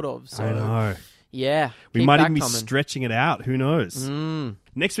even thought of. So, I know. Yeah. We might even be stretching it out. Who knows?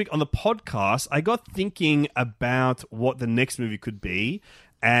 Next week on the podcast, I got thinking about what the next movie could be.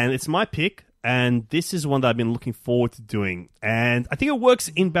 And it's my pick. And this is one that I've been looking forward to doing. And I think it works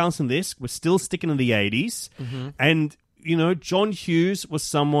in Balance and This. We're still sticking in the 80s. And, you know, John Hughes was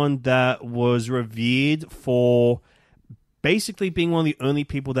someone that was revered for basically being one of the only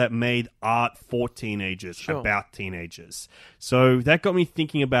people that made art for teenagers, about teenagers. So that got me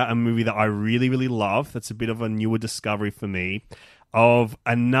thinking about a movie that I really, really love. That's a bit of a newer discovery for me. Of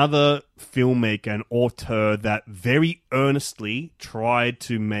another filmmaker and auteur that very earnestly tried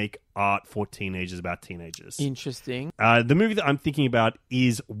to make art for teenagers about teenagers. Interesting. The movie that I'm thinking about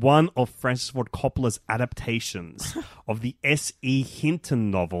is one of Francis Ford Coppola's adaptations of the S.E.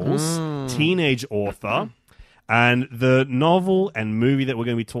 Hinton novels, teenage author. And the novel and movie that we're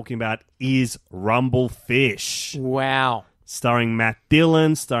going to be talking about is Rumblefish. Wow. Starring Matt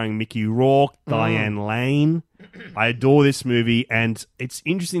Dillon, starring Mickey Rourke, Diane Lane. I adore this movie, and it's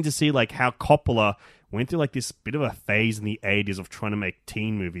interesting to see like how Coppola went through like this bit of a phase in the 80s of trying to make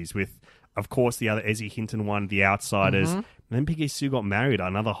teen movies with, of course, the other S.E. Hinton one, The Outsiders, and then Peggy Sue Got Married,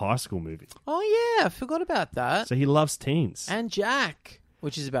 another high school movie. Oh, yeah, I forgot about that. So he loves teens. And Jack,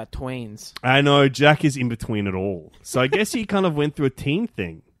 which is about tweens. I know, Jack is in between it all. So I guess he kind of went through a teen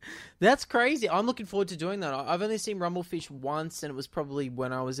thing. That's crazy. I'm looking forward to doing that. I've only seen Rumblefish once, and it was probably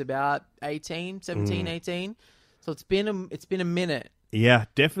when I was about 18. So it's been a minute. Yeah,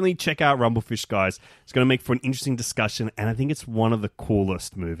 definitely check out Rumblefish, guys. It's going to make for an interesting discussion, and I think it's one of the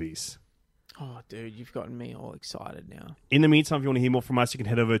coolest movies. Oh, dude, you've gotten me all excited now. In the meantime, if you want to hear more from us, you can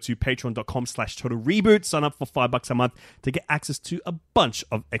head over to patreon.com/Total Reboot. Sign up for $5 a month to get access to a bunch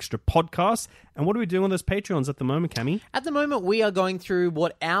of extra podcasts. And what are we doing on those Patreons at the moment, Cammy? At the moment, we are going through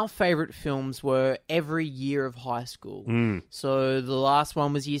what our favourite films were every year of high school. So the last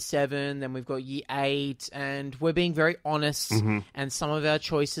one was year 7, then we've got year 8, and we're being very honest, and some of our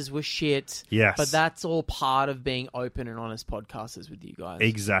choices were shit. Yes. But that's all part of being open and honest podcasters with you guys.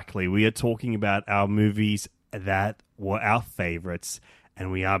 Exactly. We are talking about our movies that were our favourites,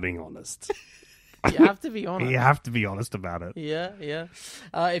 and we are being honest. You have to be honest. You have to be honest about it. Yeah.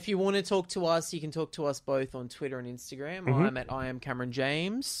 If you want to talk to us, you can talk to us both on Twitter and Instagram. I'm at I am Cameron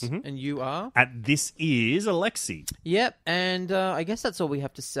James, and you are? At This Is Alexi. Yep, and I guess that's all we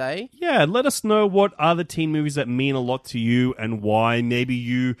have to say. Yeah, let us know what are the teen movies that mean a lot to you and why. Maybe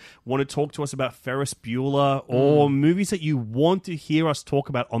you want to talk to us about Ferris Bueller or movies that you want to hear us talk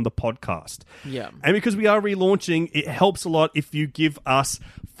about on the podcast. Yeah. And because we are relaunching, it helps a lot if you give us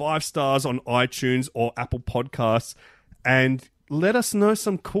 5 stars on iTunes or Apple Podcasts and let us know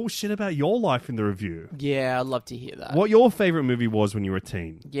some cool shit about your life in the review. Yeah, I'd love to hear that. What your favorite movie was when you were a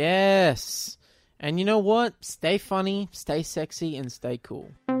teen. Yes. And you know what? Stay funny, stay sexy, and stay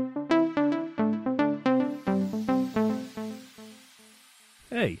cool.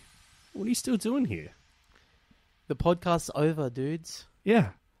 Hey, what are you still doing here? The podcast's over, dudes. Yeah.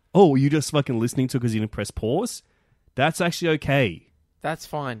 Oh, you just fucking listening to it because you didn't press pause? That's actually okay. That's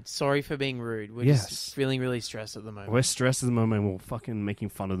fine. Sorry for being rude. We're just feeling really stressed at the moment. We're stressed at the moment. We're fucking making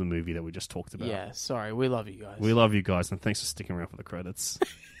fun of the movie that we just talked about. Yeah, sorry. We love you guys. We love you guys, and thanks for sticking around for the credits.